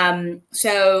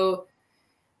 So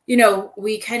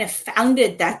we kind of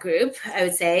founded that group, I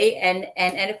would say, and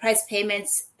Enterprise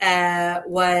Payments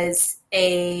was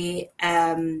it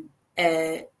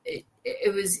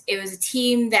was a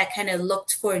team that kind of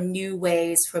looked for new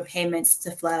ways for payments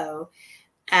to flow.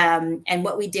 And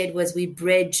what we did was we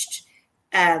bridged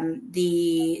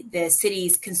the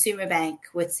city's consumer bank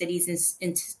with Citi's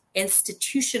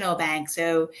institutional bank.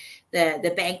 So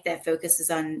the bank that focuses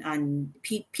on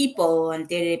people on a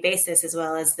day-to-day basis, as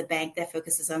well as the bank that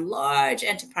focuses on large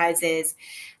enterprises,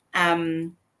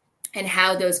 and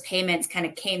how those payments kind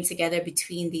of came together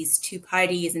between these two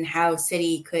parties, and how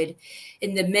Citi could,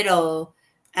 in the middle,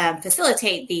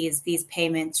 facilitate these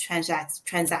payments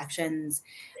transactions.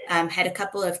 Had a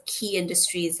couple of key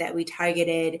industries that we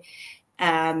targeted.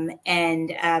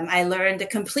 I learned a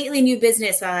completely new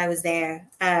business while I was there,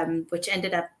 which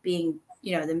ended up being,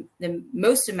 the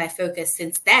most of my focus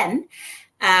since then.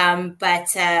 But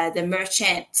the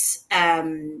merchant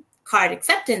card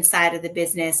acceptance side of the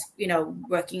business,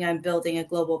 working on building a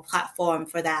global platform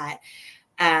for that,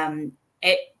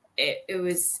 it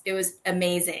was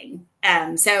amazing.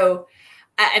 So,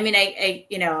 I mean,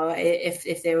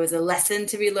 if there was a lesson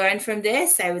to be learned from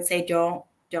this, I would say don't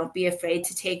be afraid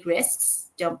to take risks.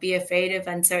 Don't be afraid of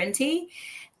uncertainty.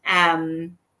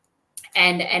 And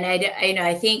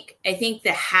I think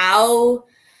the how,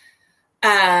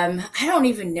 I don't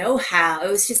even know how.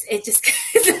 It just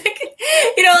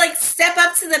like step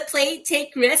up to the plate,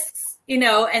 take risks,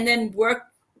 and then work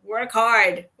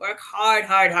hard.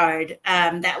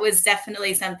 That was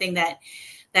definitely something that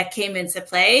came into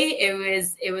play.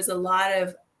 It was a lot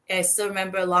of, I still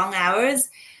remember, long hours,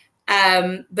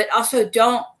 but also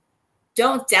don't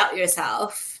doubt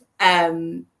yourself.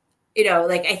 Like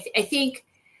I think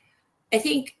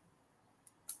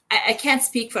I can't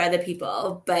speak for other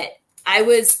people, but I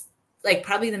was like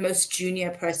probably the most junior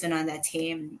person on that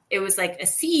team. It was like a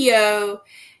CEO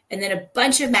and then a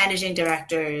bunch of managing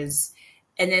directors.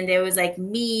 And then there was like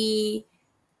me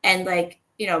and like,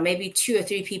 maybe 2 or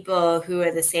 3 people who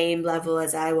are the same level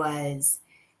as I was,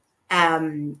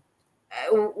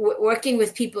 working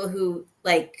with people who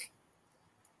like,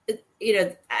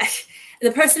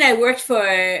 the person I worked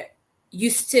for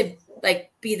used to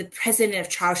like be the president of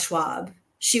Charles Schwab.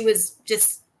 She was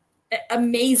just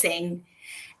amazing.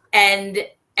 And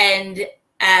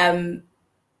I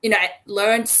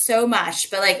learned so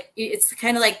much, but like, it's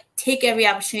kind of like take every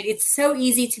opportunity. It's so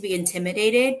easy to be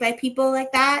intimidated by people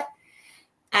like that.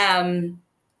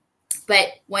 But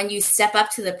when you step up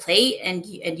to the plate and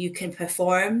you can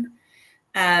perform,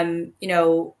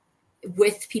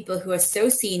 with people who are so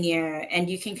senior, and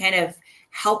you can kind of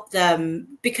help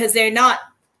them because they're not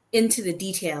into the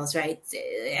details, right?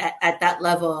 At that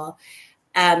level.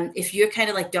 If you're kind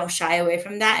of like, don't shy away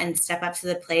from that and step up to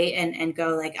the plate and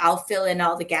go like, I'll fill in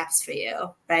all the gaps for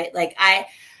you. Right. Like I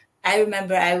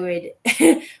remember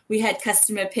we had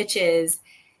customer pitches,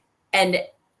 and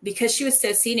because she was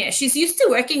so senior, she's used to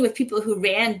working with people who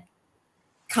ran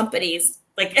companies,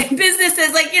 like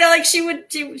businesses, like, like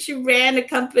she ran a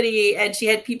company and she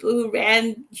had people who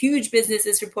ran huge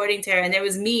businesses reporting to her. And there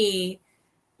was me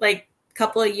like a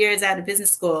couple of years out of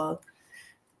business school.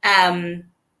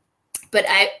 But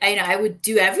I would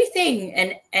do everything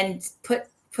and put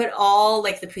all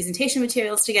like the presentation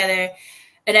materials together,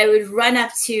 and I would run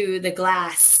up to the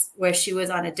glass where she was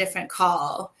on a different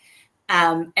call,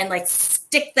 and like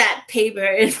stick that paper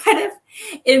in front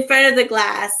of the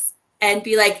glass and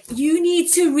be like, you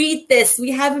need to read this.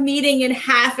 We have a meeting in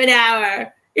half an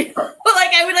hour. Like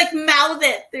I would like mouth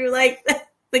it through like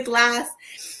the glass,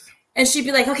 and she'd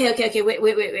be like, okay, wait,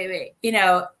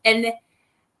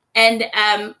 and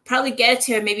probably get it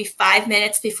to her maybe 5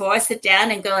 minutes before I sit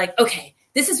down and go like, okay,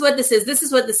 this is what this is. This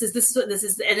is what this is. This is what this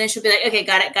is. And then she'll be like, okay,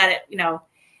 got it.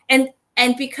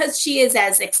 And because she is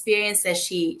as experienced as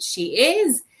she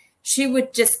is, she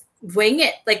would just wing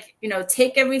it, like,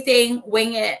 take everything,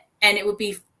 wing it. And it would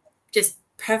be just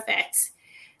perfect.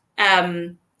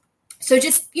 So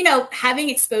just, having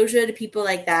exposure to people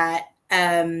like that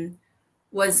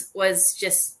was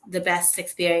just the best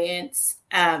experience.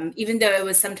 Even though it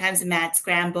was sometimes a mad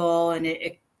scramble and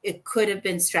it could have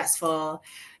been stressful,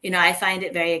 I find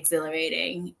it very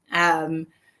exhilarating. And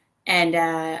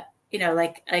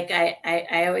like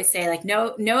I always say, like,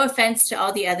 no offense to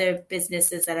all the other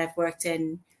businesses that I've worked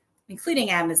in, including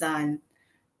Amazon.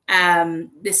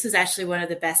 This was actually one of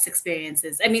the best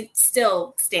experiences. I mean,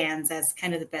 still stands as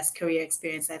kind of the best career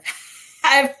experience I've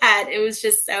had. It was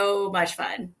just so much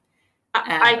fun.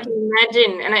 I can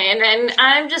imagine, and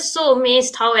I'm just so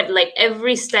amazed how at like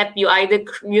every step you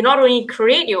not only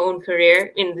create your own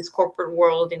career in this corporate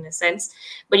world in a sense,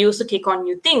 but you also take on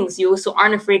new things. You also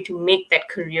aren't afraid to make that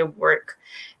career work,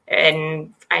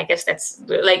 and I guess that's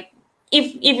like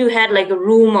if you had like a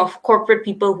room of corporate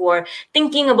people who are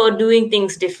thinking about doing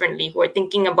things differently, who are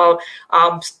thinking about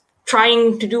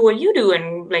trying to do what you do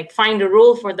and like find a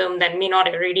role for them that may not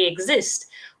already exist,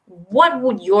 what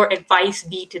would your advice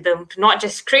be to them to not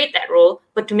just create that role,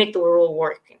 but to make the role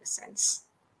work in a sense?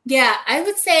 Yeah, I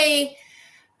would say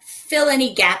fill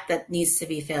any gap that needs to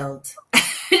be filled.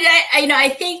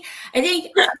 I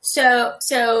think so.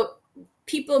 So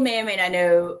people may or may not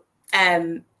know,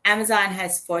 Amazon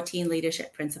has 14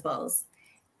 leadership principles,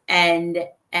 and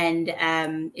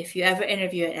if you ever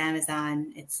interview at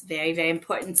Amazon, it's very, very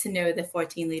important to know the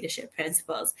 14 leadership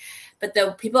principles. But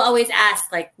though people always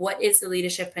ask, like, what is the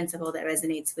leadership principle that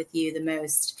resonates with you the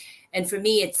most? And for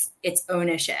me, it's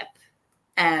ownership.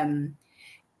 And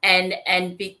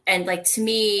like, to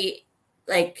me,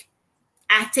 like,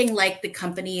 acting like the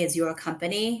company is your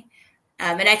company.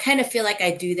 And I kind of feel like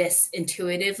I do this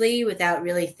intuitively without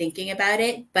really thinking about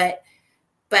it. But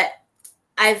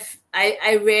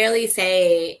I rarely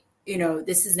say,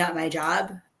 this is not my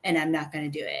job and I'm not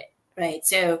going to do it. Right.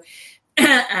 So,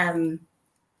 and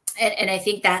I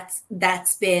think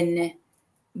that's been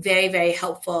very, very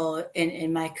helpful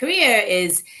in my career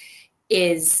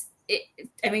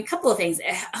a couple of things.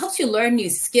 It helps you learn new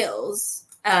skills.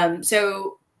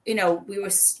 So, we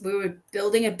were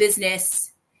building a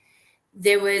business.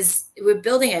 We were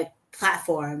building a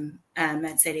platform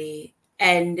at City,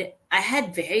 and I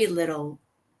had very little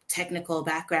technical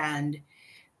background.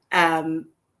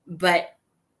 But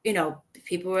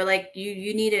people were like,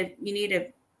 you need to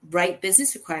write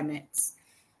business requirements.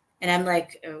 And I'm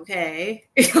like, okay,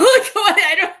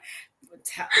 I don't,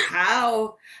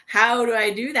 how do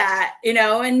I do that?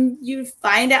 And you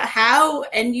find out how,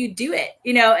 and you do it,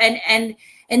 and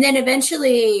then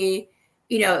eventually,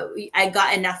 I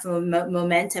got enough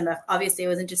momentum. Obviously, it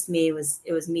wasn't just me. It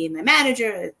was me and my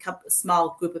manager, a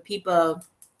small group of people.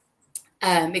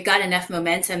 It got enough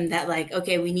momentum that, like,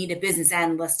 okay, we need a business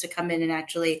analyst to come in and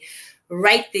actually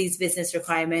write these business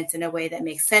requirements in a way that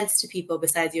makes sense to people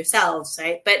besides yourselves,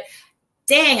 right? But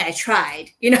dang, I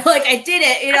tried, like, I did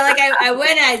it, like, I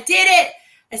went, I did it.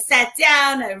 I sat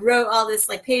down, I wrote all this,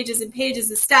 like, pages and pages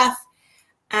of stuff.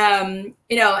 And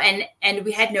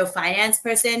we had no finance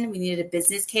person. We needed a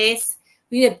business case.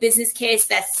 We needed a business case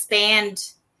that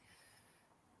spanned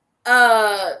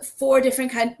 4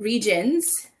 different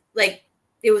regions. Like,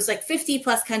 it was like 50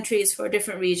 plus countries, 4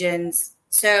 different regions.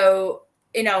 So,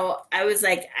 I was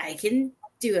like, I can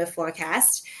do a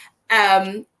forecast.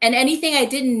 And anything I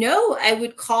didn't know, I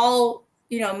would call,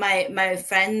 my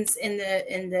friends in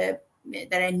the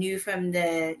that I knew from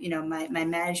the, my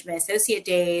management associate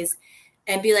days,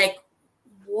 and be like,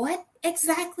 what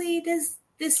exactly does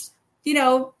this,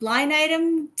 line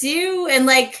item do? And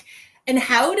like, and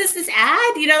how does this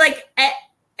add,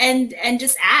 and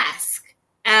just ask.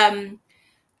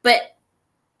 But,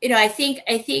 I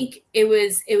think it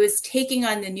was taking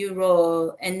on the new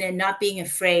role and then not being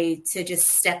afraid to just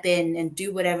step in and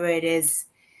do whatever it is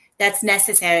that's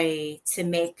necessary to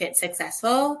make it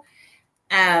successful.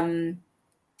 And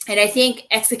I think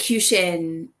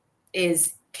execution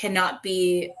cannot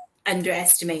be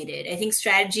underestimated. I think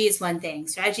strategy is one thing.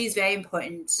 Strategy is very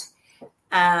important.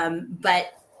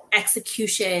 But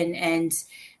execution and,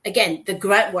 again, the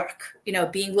grunt work,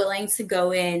 being willing to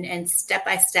go in and step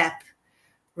by step,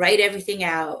 write everything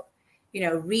out,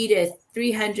 read a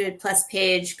 300 plus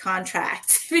page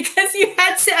contract because you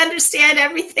had to understand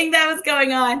everything that was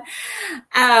going on.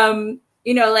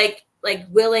 Like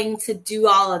willing to do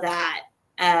all of that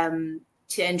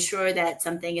to ensure that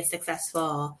something is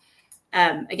successful.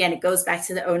 Again, it goes back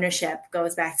to the ownership,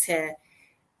 goes back to,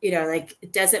 like,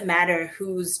 it doesn't matter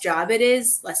whose job it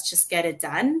is. Let's just get it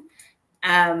done.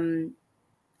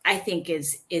 I think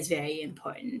is very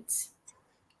important.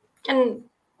 And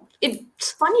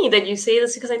It's funny that you say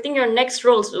this because I think your next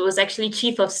role was actually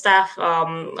chief of staff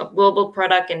of global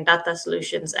product and data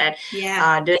solutions at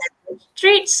Yeah. the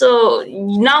street. So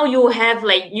now you have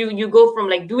like you go from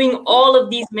like doing all of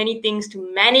these many things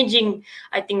to managing,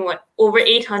 I think, what, over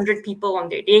 800 people on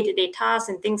their day-to-day tasks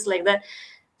and things like that.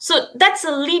 So that's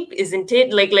a leap, isn't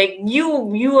it? Like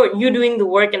you doing the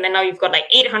work, and then now you've got like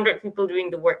 800 people doing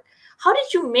the work. How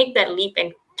did you make that leap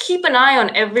and keep an eye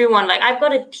on everyone? Like, I've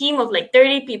got a team of like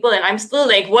 30 people, and I'm still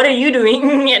like, what are you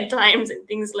doing at times and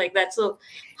things like that. So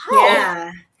how?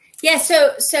 Yeah. Yeah.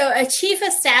 So a chief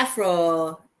of staff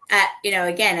role,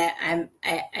 again,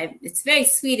 it's very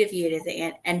sweet of you to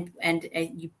think, and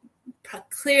you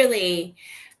clearly,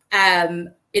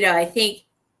 I think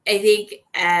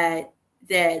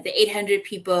the 800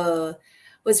 people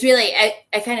was really,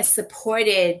 I kind of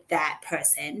supported that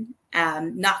person,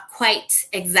 not quite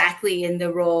exactly in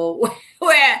the role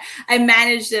where I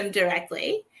managed them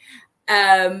directly.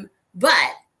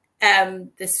 But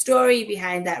the story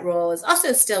behind that role is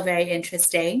also still very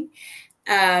interesting,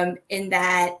 in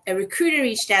that a recruiter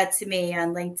reached out to me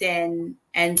on LinkedIn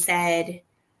and said,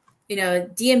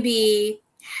 DMB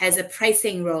has a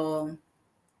pricing role.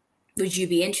 Would you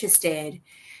be interested?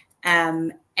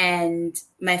 And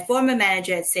my former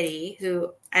manager at Citi,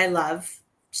 who I love,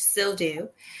 still do,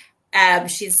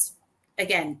 she's,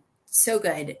 again, so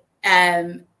good.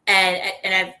 And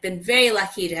I've been very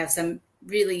lucky to have some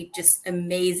really just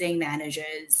amazing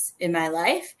managers in my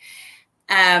life.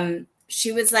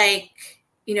 She was like,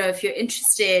 if you're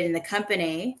interested in the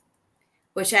company,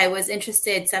 which I was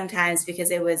interested sometimes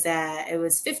because it was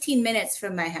 15 minutes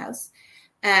from my house.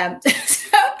 So,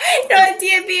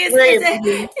 DMB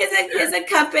is a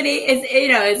company,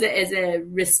 is a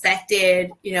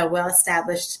respected,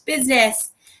 well-established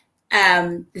business.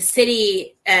 The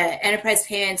Citi enterprise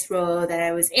payments role that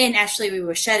I was in, actually, we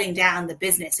were shutting down the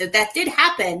business. So that did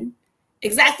happen.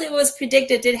 Exactly what was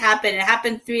predicted did happen. It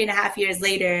happened 3.5 years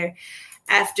later,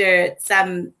 after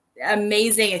some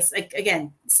amazing,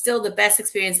 again, still the best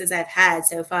experiences I've had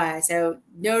so far. So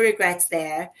no regrets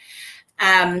there.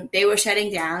 They were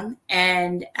shutting down,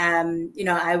 and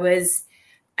I was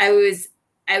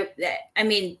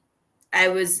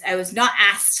not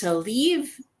asked to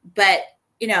leave, but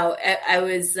I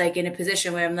was like in a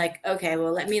position where I'm like, okay,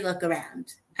 well, let me look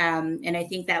around, and I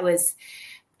think that was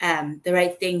the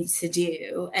right thing to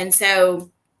do. And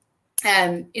so,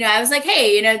 I was like,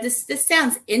 hey, this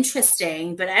sounds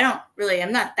interesting, but I'm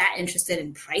not that interested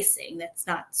in pricing. That's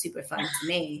not super fun to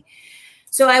me.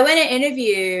 So I went and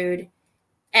interviewed,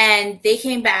 and they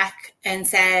came back and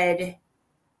said,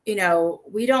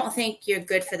 we don't think you're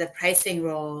good for the pricing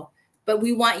role, but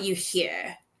we want you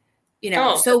here,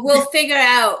 Oh, so we'll figure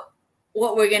out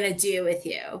what we're going to do with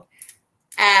you.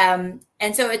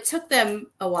 And so it took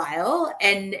them a while,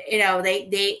 and,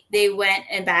 they went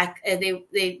and back,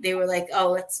 they were like,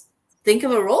 oh, let's think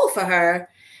of a role for her.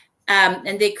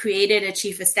 And they created a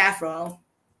chief of staff role,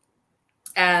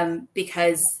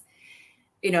 because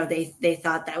they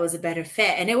thought that was a better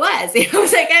fit, and it was. I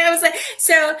was like,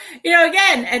 so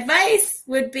again, advice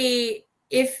would be,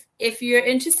 if you're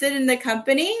interested in the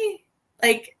company,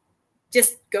 like,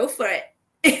 just go for it.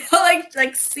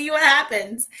 like see what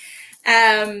happens.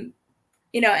 And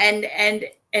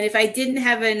if I didn't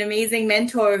have an amazing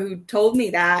mentor who told me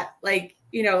that,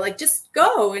 just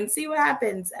go and see what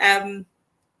happens, I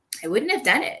wouldn't have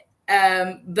done it.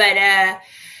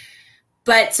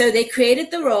 But so they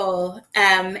created the role,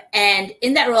 and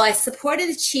in that role, I supported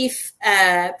the chief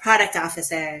product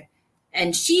officer,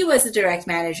 and she was a direct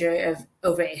manager of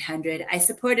over 800. I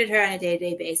supported her on a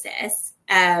day-to-day basis,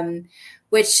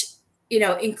 which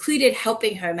included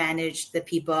helping her manage the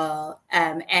people,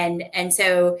 and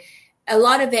so a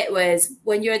lot of it was,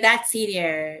 when you're that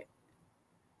senior,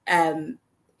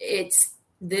 it's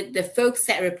the folks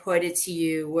that reported to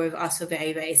you were also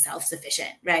very, very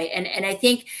self-sufficient, right? And I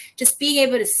think just being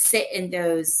able to sit in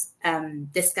those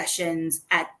discussions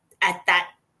at that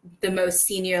the most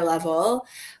senior level,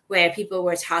 where people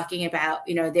were talking about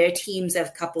their teams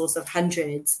of couples of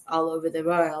hundreds all over the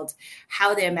world,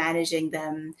 how they're managing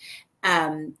them.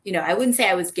 I wouldn't say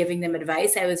I was giving them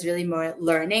advice. I was really more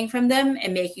learning from them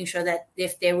and making sure that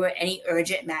if there were any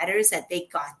urgent matters, that they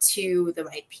got to the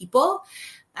right people.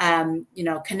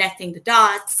 Connecting the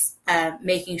dots,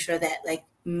 making sure that, like,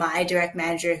 my direct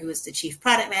manager, who was the chief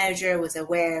product manager, was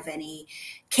aware of any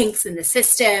kinks in the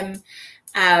system.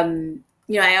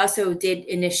 I also did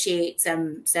initiate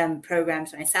some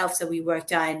programs myself. So we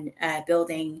worked on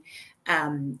building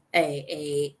an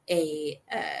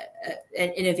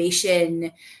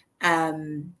innovation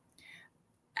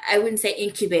I wouldn't say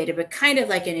incubator, but kind of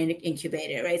like an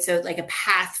incubator, right? So like a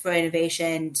path for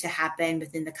innovation to happen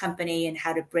within the company and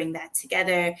how to bring that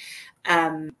together.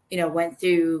 Went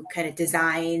through kind of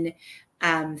design,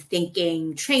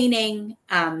 thinking, training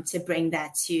to bring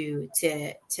that to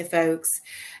folks,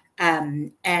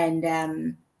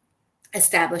 and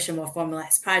establish a more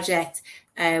formalized project.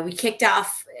 We kicked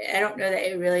off. I don't know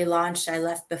that it really launched. I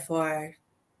left before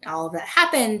all of that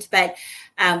happened, but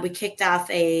we kicked off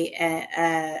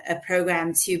a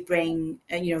program to bring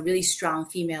really strong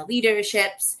female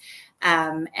leaderships,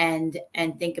 and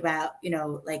think about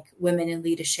like women in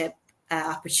leadership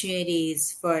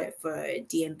opportunities for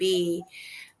DMB.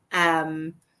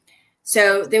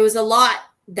 So there was a lot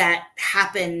that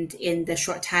happened in the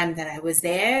short time that I was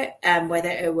there, whether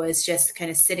it was just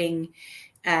kind of sitting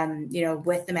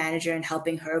with the manager and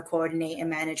helping her coordinate and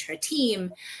manage her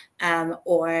team,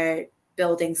 or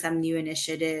building some new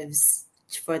initiatives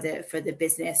for the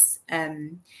business.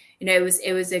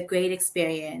 It was a great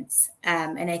experience,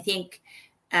 and I think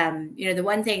the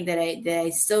one thing that I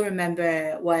still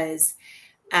remember was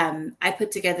I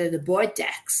put together the board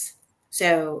decks.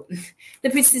 So the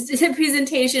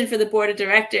presentation for the board of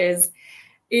directors,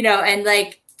 and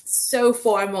like so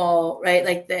formal, right?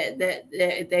 Like the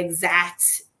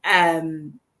exact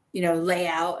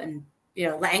layout, and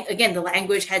again, the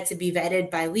language had to be vetted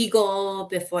by legal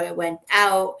before it went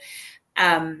out.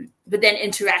 But then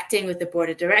interacting with the board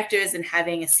of directors and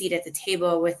having a seat at the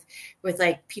table with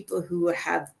like people who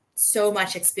have so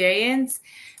much experience,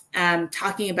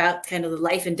 talking about kind of the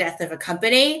life and death of a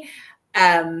company,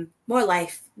 more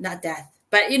life, not death,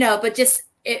 but just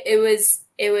it was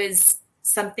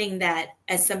something that,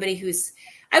 as somebody who's,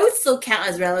 I would still count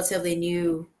as relatively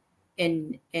new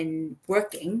in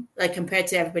working, like compared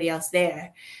to everybody else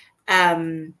there.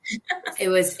 It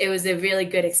was a really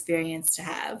good experience to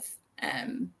have.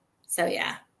 So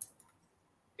yeah.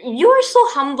 You are so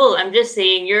humble. I'm just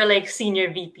saying, you're like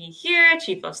senior VP here,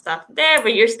 chief of staff there,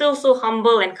 but you're still so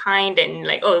humble and kind, and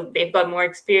like, oh, they've got more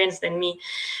experience than me.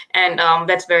 And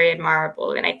that's very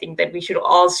admirable. And I think that we should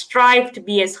all strive to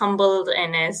be as humbled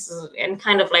and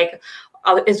kind of like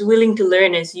as willing to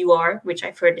learn as you are, which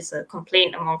I've heard is a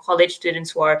complaint among college students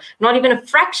who are not even a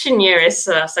fraction near as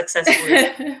successful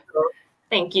as you. So,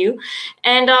 thank you.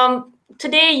 And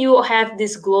today you have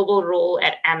this global role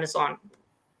at Amazon.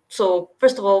 So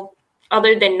first of all,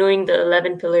 other than knowing the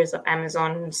 11 pillars of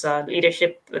Amazon's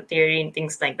leadership theory and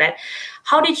things like that,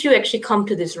 how did you actually come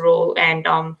to this role? And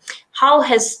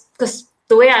because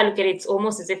the way I look at it, it's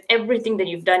almost as if everything that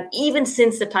you've done, even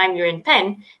since the time you're in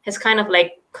Penn, has kind of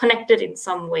like connected in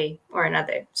some way or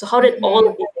another. So how did all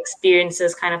of these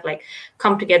experiences kind of like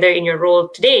come together in your role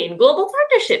today in global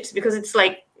partnerships? Because it's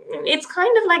kind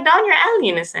of like down your alley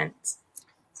in a sense.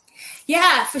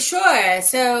 Yeah, for sure.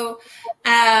 So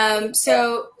I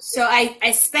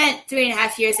spent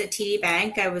 3.5 years at TD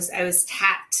Bank. I was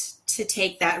tapped to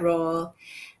take that role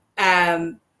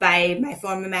by my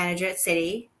former manager at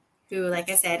Citi, who, like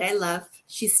I said, I love.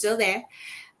 She's still there,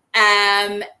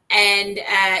 and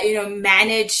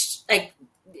managed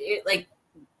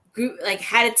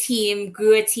had a team,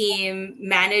 grew a team,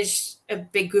 managed a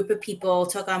big group of people,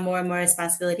 took on more and more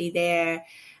responsibility there,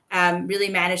 really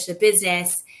managed the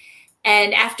business.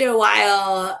 And after a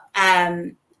while,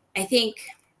 I don't think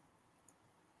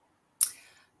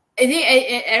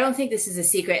this is a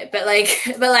secret, but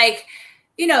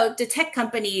the tech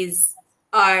companies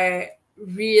are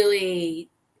really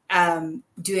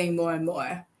doing more and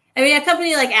more. I mean, a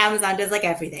company like Amazon does like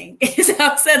everything. so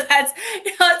that's,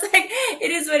 it's like,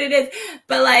 it is what it is.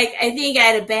 But like, I think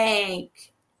at a bank,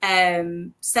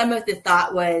 some of the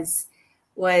thought was,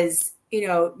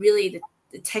 really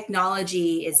the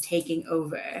technology is taking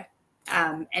over,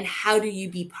 and how do you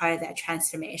be part of that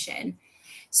transformation?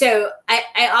 So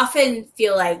I often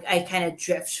feel like I kind of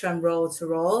drift from role to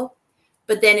role,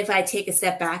 but then if I take a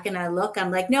step back and I look, I'm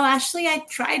like, no, actually, I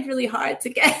tried really hard to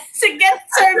get certain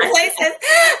places.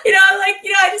 I'm like,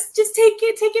 I just take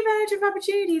advantage of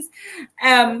opportunities.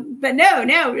 But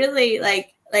no, really,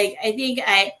 like I think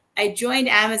I joined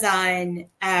Amazon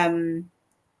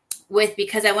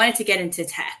because I wanted to get into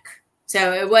tech.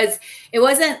 So it was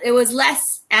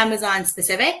less Amazon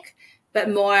specific, but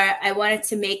more I wanted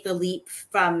to make the leap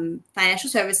from financial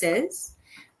services,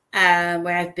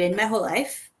 where I've been my whole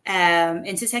life,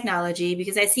 into technology,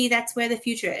 because I see that's where the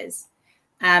future is.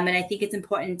 And I think it's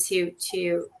important to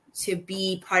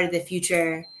be part of the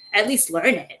future, at least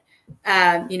learn it,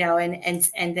 and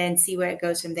then see where it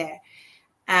goes from there.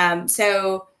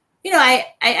 So, I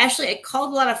actually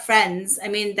called a lot of friends. I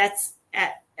mean, that's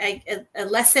a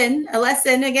lesson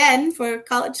again for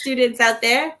college students out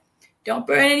there. don't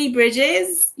burn any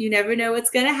bridges. You never know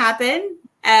what's going to happen.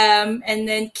 And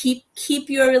then keep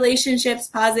your relationships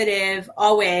positive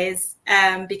always,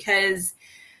 because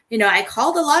I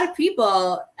called a lot of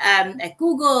people at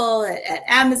Google, at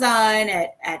Amazon,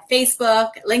 at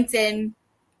Facebook, at LinkedIn,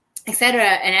 etc.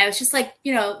 And I was just like,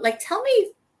 tell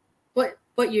me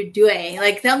what you're doing.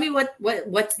 Like, tell me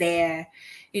what's there,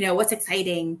 what's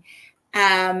exciting.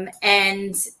 And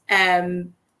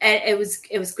it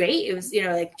was great. It was,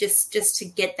 just to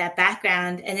get that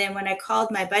background. And then when I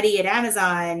called my buddy at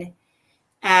Amazon,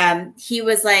 he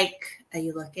was like, "Are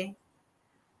you looking?"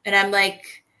 And I'm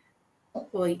like,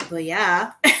 well,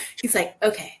 yeah. He's like,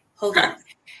 "Okay, hold on."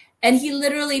 And he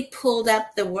literally pulled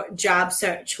up the job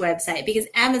search website, because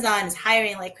Amazon is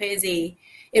hiring like crazy.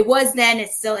 It was then, it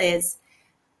still is.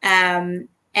 And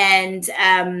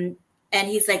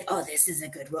he's like, "Oh, this is a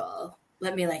good role.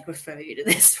 Let me refer you to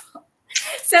this role."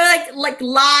 So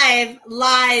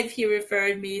live, he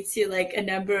referred me to a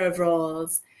number of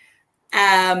roles.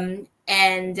 And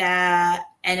I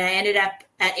ended up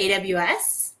at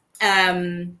AWS.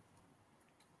 And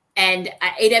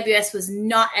AWS was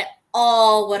not at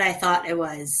all what I thought it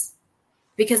was,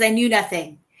 because I knew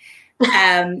nothing.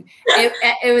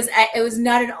 It was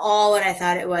not at all what I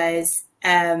thought it was.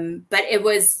 But it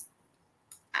was,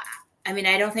 I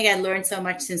don't think I learned so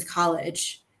much since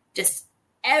college. Just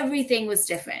everything was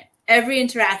different. Every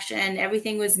interaction,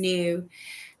 everything was new.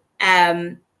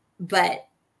 But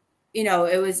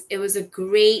it was a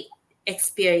great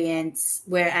experience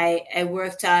where I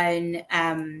worked on,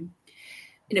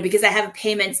 because I have a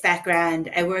payments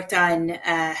background, I worked on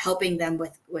helping them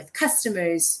with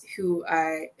customers who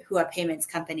are payments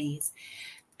companies,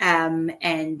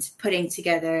 and putting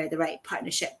together the right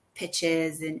partnership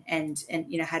pitches and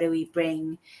how do we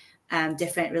bring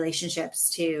different relationships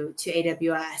to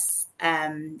AWS?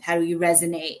 How do you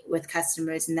resonate with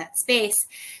customers in that space?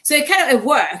 So it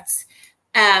worked.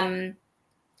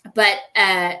 But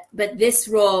this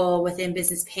role within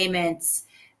business payments,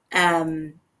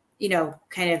 kind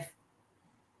of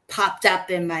popped up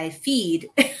in my feed.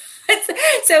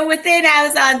 So within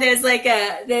Amazon, there's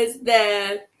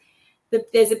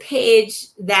there's a page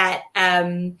that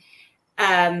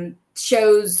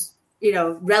shows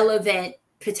relevant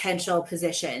potential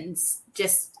positions.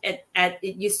 Just it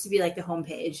used to be the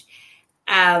homepage,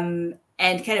 and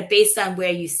kind of based on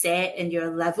where you sit and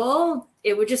your level,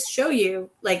 it would just show you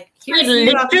here's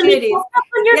new opportunities.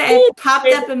 It popped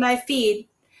up in my feed.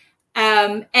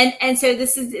 And so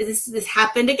this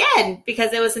happened again,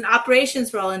 because it was an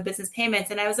operations role in business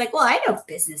payments, and I was like, well, I know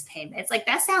business payments,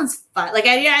 that sounds fun.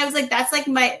 I was like, that's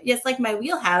my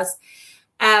wheelhouse.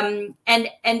 And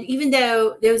even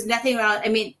though there was nothing wrong,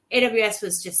 AWS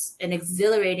was just an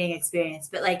exhilarating experience,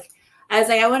 but I was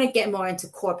like, I want to get more into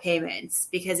core payments,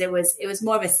 because it was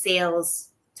more of a sales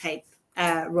type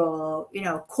role,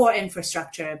 core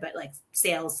infrastructure, but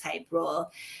sales type role.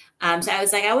 So I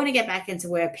was like, I want to get back into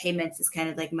where payments is kind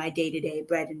of my day-to-day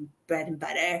bread and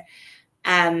butter.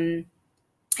 And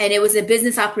it was a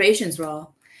business operations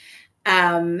role.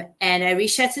 And I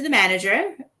reached out to the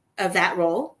manager of that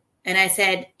role. And I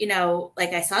said,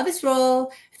 I saw this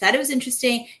role. I thought it was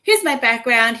interesting. Here's my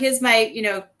background. Here's my,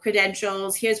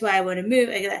 credentials. Here's why I want to move.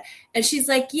 And she's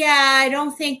like, yeah, I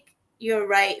don't think you're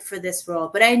right for this role,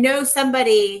 but I know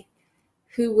somebody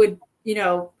who would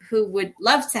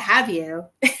love to have you.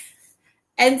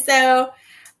 And so,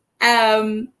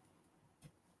 she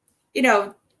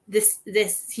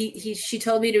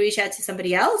told me to reach out to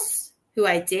somebody else, who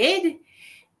I did.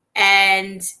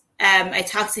 And I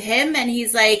talked to him, and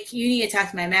he's like, you need to talk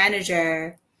to my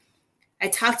manager. I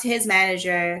talked to his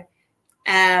manager,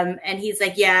 and he's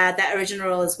like, yeah, that original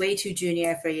role is way too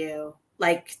junior for you.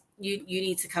 You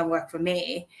need to come work for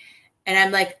me. And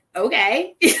I'm like,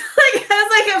 okay. I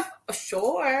was like, oh,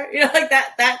 sure.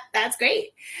 That's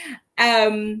great.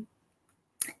 And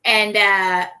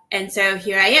so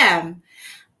here I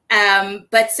am.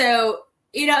 But so,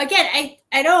 again,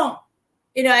 I don't,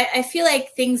 I feel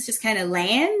like things just kind of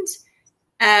land,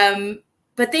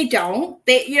 but they don't.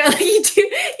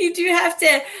 You do have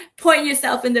to point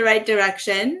yourself in the right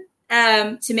direction,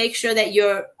 to make sure that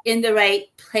you're in the right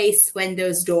place when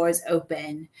those doors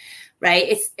open,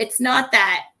 right? It's not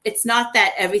that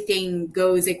everything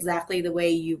goes exactly the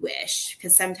way you wish,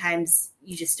 because sometimes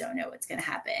you just don't know what's going to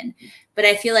happen. But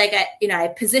I feel like I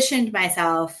positioned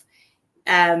myself,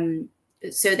 so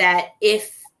that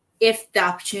if the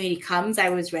opportunity comes, I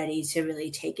was ready to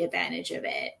really take advantage of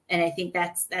it. And I think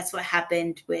that's what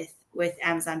happened with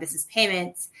Amazon Business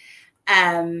Payments.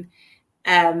 And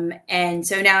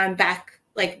so now I'm back,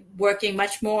 working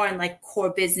much more on core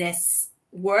business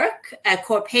work,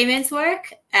 core payments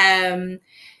work,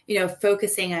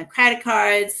 focusing on credit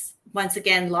cards, once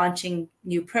again, launching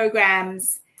new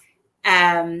programs.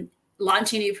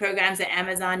 Launching new programs at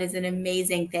Amazon is an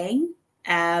amazing thing.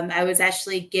 I was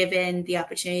actually given the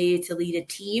opportunity to lead a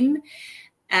team.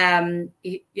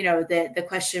 The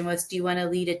question was, do you want to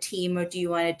lead a team or do you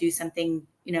want to do something,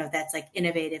 that's like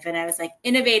innovative? And I was like,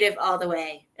 innovative all the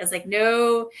way. I was like,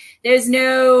 no, there's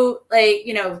no,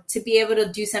 to be able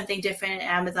to do something different at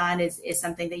Amazon is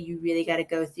something that you really got to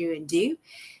go through and do.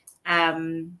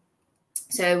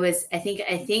 So it was, I think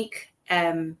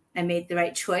I made the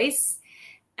right choice.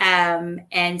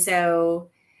 And so,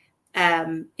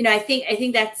 I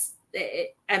think that's,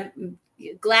 I'm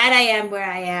glad I am where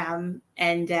I am,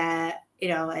 and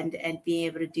being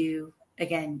able to do,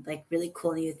 again, like really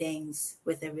cool new things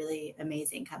with a really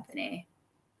amazing company.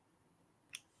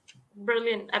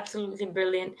 Brilliant, absolutely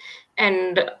brilliant.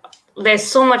 And there's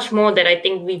so much more that I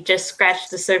think we've just scratched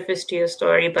the surface to your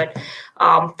story. But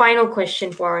final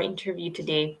question for our interview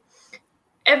today.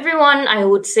 Everyone, I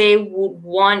would say, would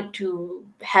want to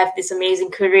have this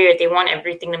amazing career. They want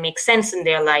everything to make sense in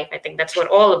their life. I think that's what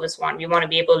all of us want. We want to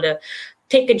be able to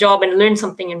take a job and learn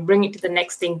something and bring it to the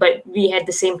next thing. But we at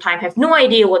the same time have no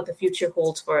idea what the future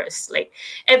holds for us. Like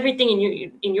everything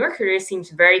in your career seems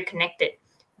very connected.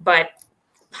 But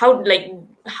how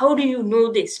do you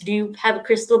know this? Do you have a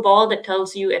crystal ball that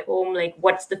tells you at home, like,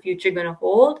 what's the future going to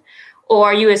hold? Or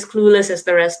are you as clueless as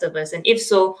the rest of us? And if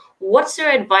so, what's your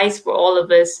advice for all of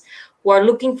us who are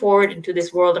looking forward into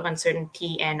this world of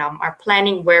uncertainty and are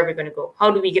planning where we're going to go?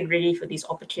 How do we get ready for these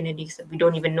opportunities that we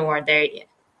don't even know are there yet?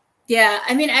 Yeah,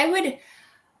 I mean,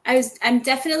 I'm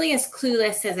definitely as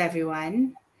clueless as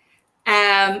everyone.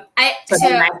 I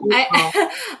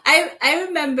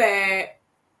remember,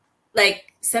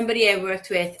 like, somebody I worked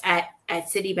with at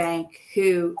Citibank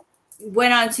who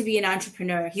went on to be an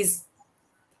entrepreneur. He's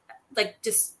like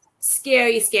just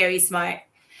scary smart.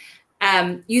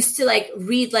 Used to like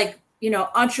read like,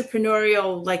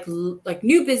 entrepreneurial, like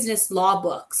new business law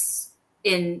books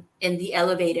in the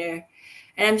elevator.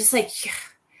 And I'm just like,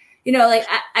 like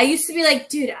I used to be like,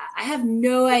 dude, I have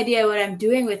no idea what I'm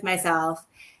doing with myself.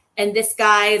 And this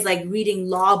guy is like reading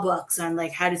law books on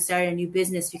like how to start a new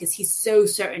business because he's so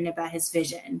certain about his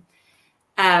vision.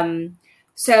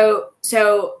 So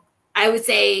I would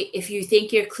say if you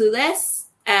think you're clueless,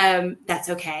 that's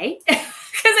okay.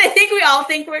 Because I think we all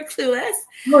think we're clueless.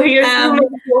 Oh, you're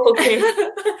clueless. Okay.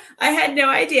 I had no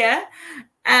idea.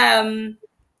 And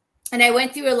I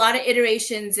went through a lot of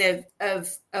iterations of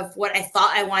what I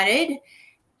thought I wanted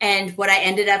and what I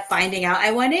ended up finding out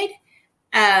I wanted.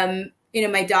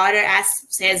 My daughter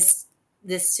says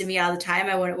this to me all the time.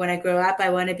 When I grow up, I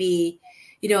want to be,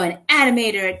 an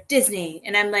animator at Disney.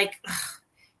 And I'm like,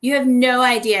 you have no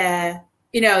idea,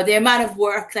 the amount of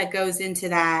work that goes into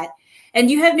that. And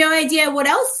you have no idea what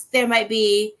else there might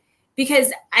be,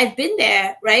 because I've been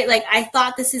there, right? Like, I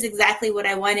thought this is exactly what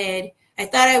I wanted. I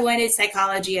thought I wanted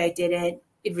psychology. I didn't.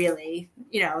 It really,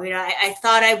 I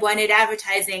thought I wanted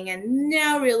advertising, and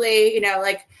no, really,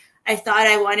 I thought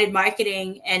I wanted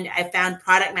marketing, and I found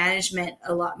product management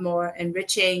a lot more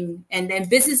enriching, and then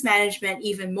business management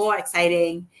even more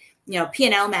exciting.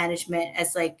 P&L management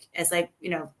as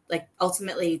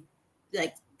ultimately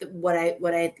like what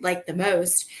I like the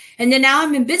most. And then now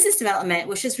I'm in business development,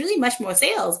 which is really much more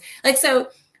sales. I think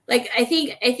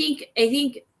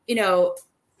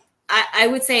I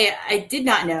would say I did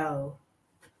not know,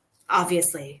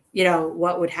 obviously,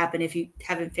 what would happen if you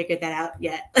haven't figured that out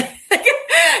yet.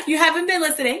 You haven't been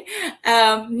listening.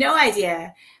 No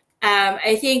idea.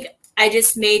 I think I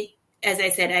just made, as I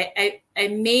said, I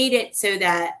made it so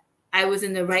that I was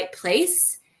in the right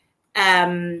place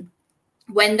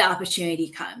when the opportunity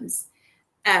comes.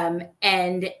 And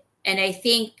I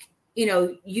think,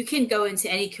 you can go into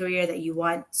any career that you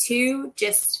want to,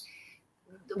 just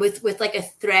with like a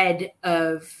thread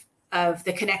of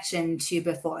the connection to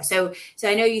before. So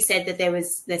I know you said that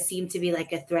there seemed to be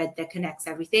like a thread that connects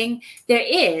everything. There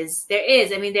is.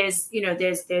 I mean, there's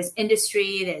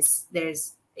industry,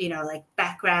 there's like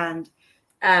background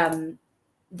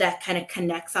that kind of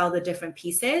connects all the different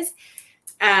pieces.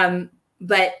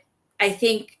 But I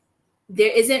think there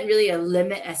isn't really a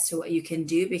limit as to what you can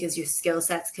do, because your skill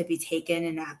sets could be taken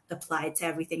and applied to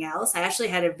everything else. I actually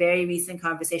had a very recent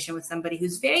conversation with somebody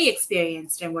who's very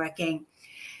experienced in working.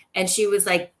 And she was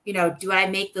like, do I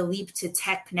make the leap to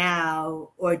tech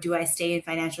now, or do I stay in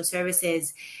financial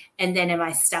services? And then am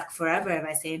I stuck forever if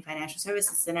I stay in financial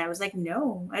services? And I was like,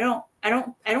 no, I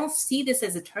don't see this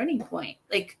as a turning point.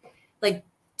 Like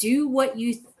do what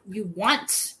you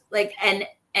want, like, and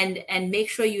make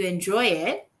sure you enjoy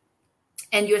it.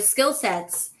 and your skill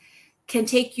sets can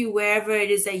take you wherever it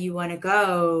is that you want to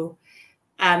go.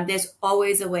 There's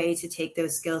always a way to take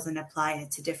those skills and apply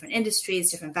it to different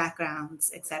industries, different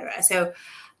backgrounds, etc. So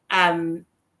I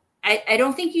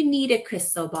don't think you need a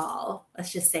crystal ball.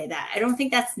 Let's just say that. I don't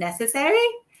think that's necessary.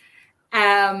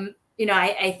 I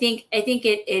think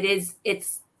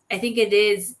it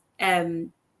is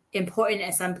important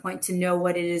at some point to know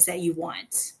what it is that you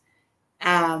want,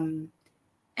 and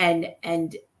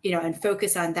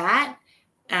focus on that.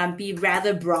 Be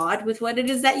rather broad with what it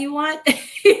is that you want.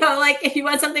 Like if you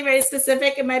want something very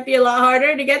specific, it might be a lot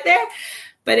harder to get there.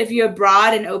 But if you're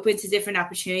broad and open to different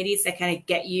opportunities that kind of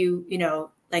get you,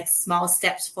 like small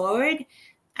steps forward,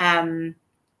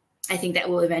 I think that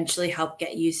will eventually help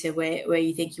get you to where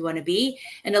you think you want to be.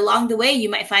 And along the way, you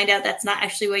might find out that's not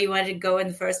actually where you wanted to go in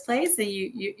the first place, and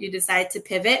you decide to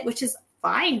pivot, which is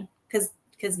fine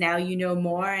because now you know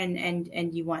more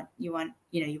and you want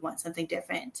something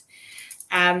different.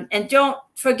 And don't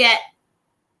forget,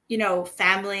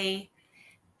 family.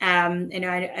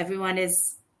 Everyone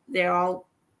they're all,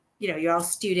 you're all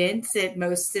students. And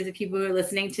most of the people who are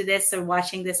listening to this or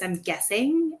watching this, I'm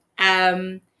guessing.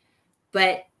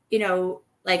 But,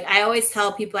 like I always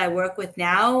tell people I work with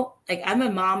now, like I'm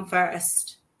a mom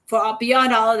first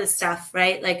beyond all of this stuff,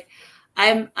 right? Like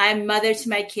I'm mother to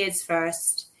my kids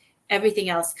first. Everything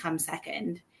else comes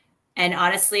second. And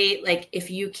honestly, like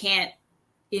if you can't,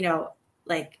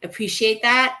 like appreciate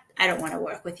that, I don't want to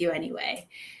work with you anyway,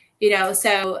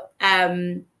 so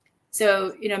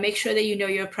make sure that you know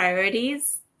your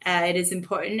priorities. It is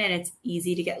important and it's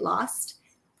easy to get lost.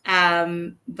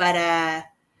 But I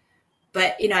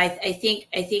think,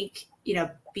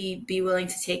 be willing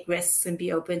to take risks and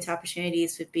be open to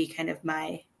opportunities would be kind of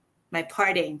my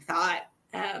parting thought,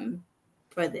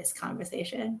 for this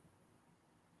conversation.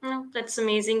 Oh, that's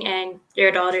amazing. And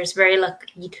your daughter is very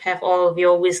lucky to have all of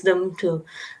your wisdom to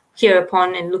hear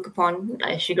upon and look upon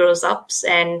as she grows up.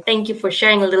 And thank you for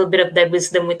sharing a little bit of that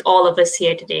wisdom with all of us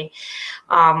here today.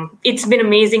 It's been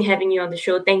amazing having you on the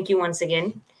show. Thank you once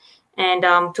again. And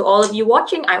to all of you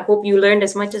watching, I hope you learned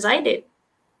as much as I did.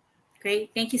 Great.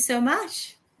 Thank you so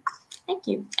much. Thank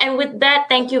you. And with that,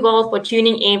 thank you all for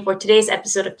tuning in for today's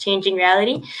episode of Changing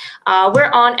Reality.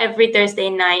 We're on every Thursday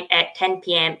night at 10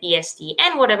 p.m. EST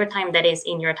and whatever time that is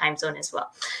in your time zone as well.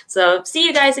 So see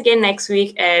you guys again next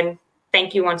week. And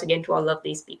thank you once again to our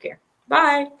lovely speaker.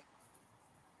 Bye.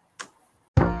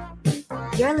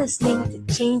 You're listening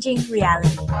to Changing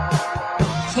Reality.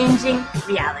 Changing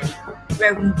Reality,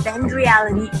 where we bend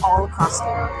reality all across the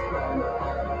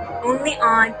world. Only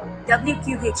on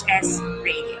WQHS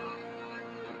Radio.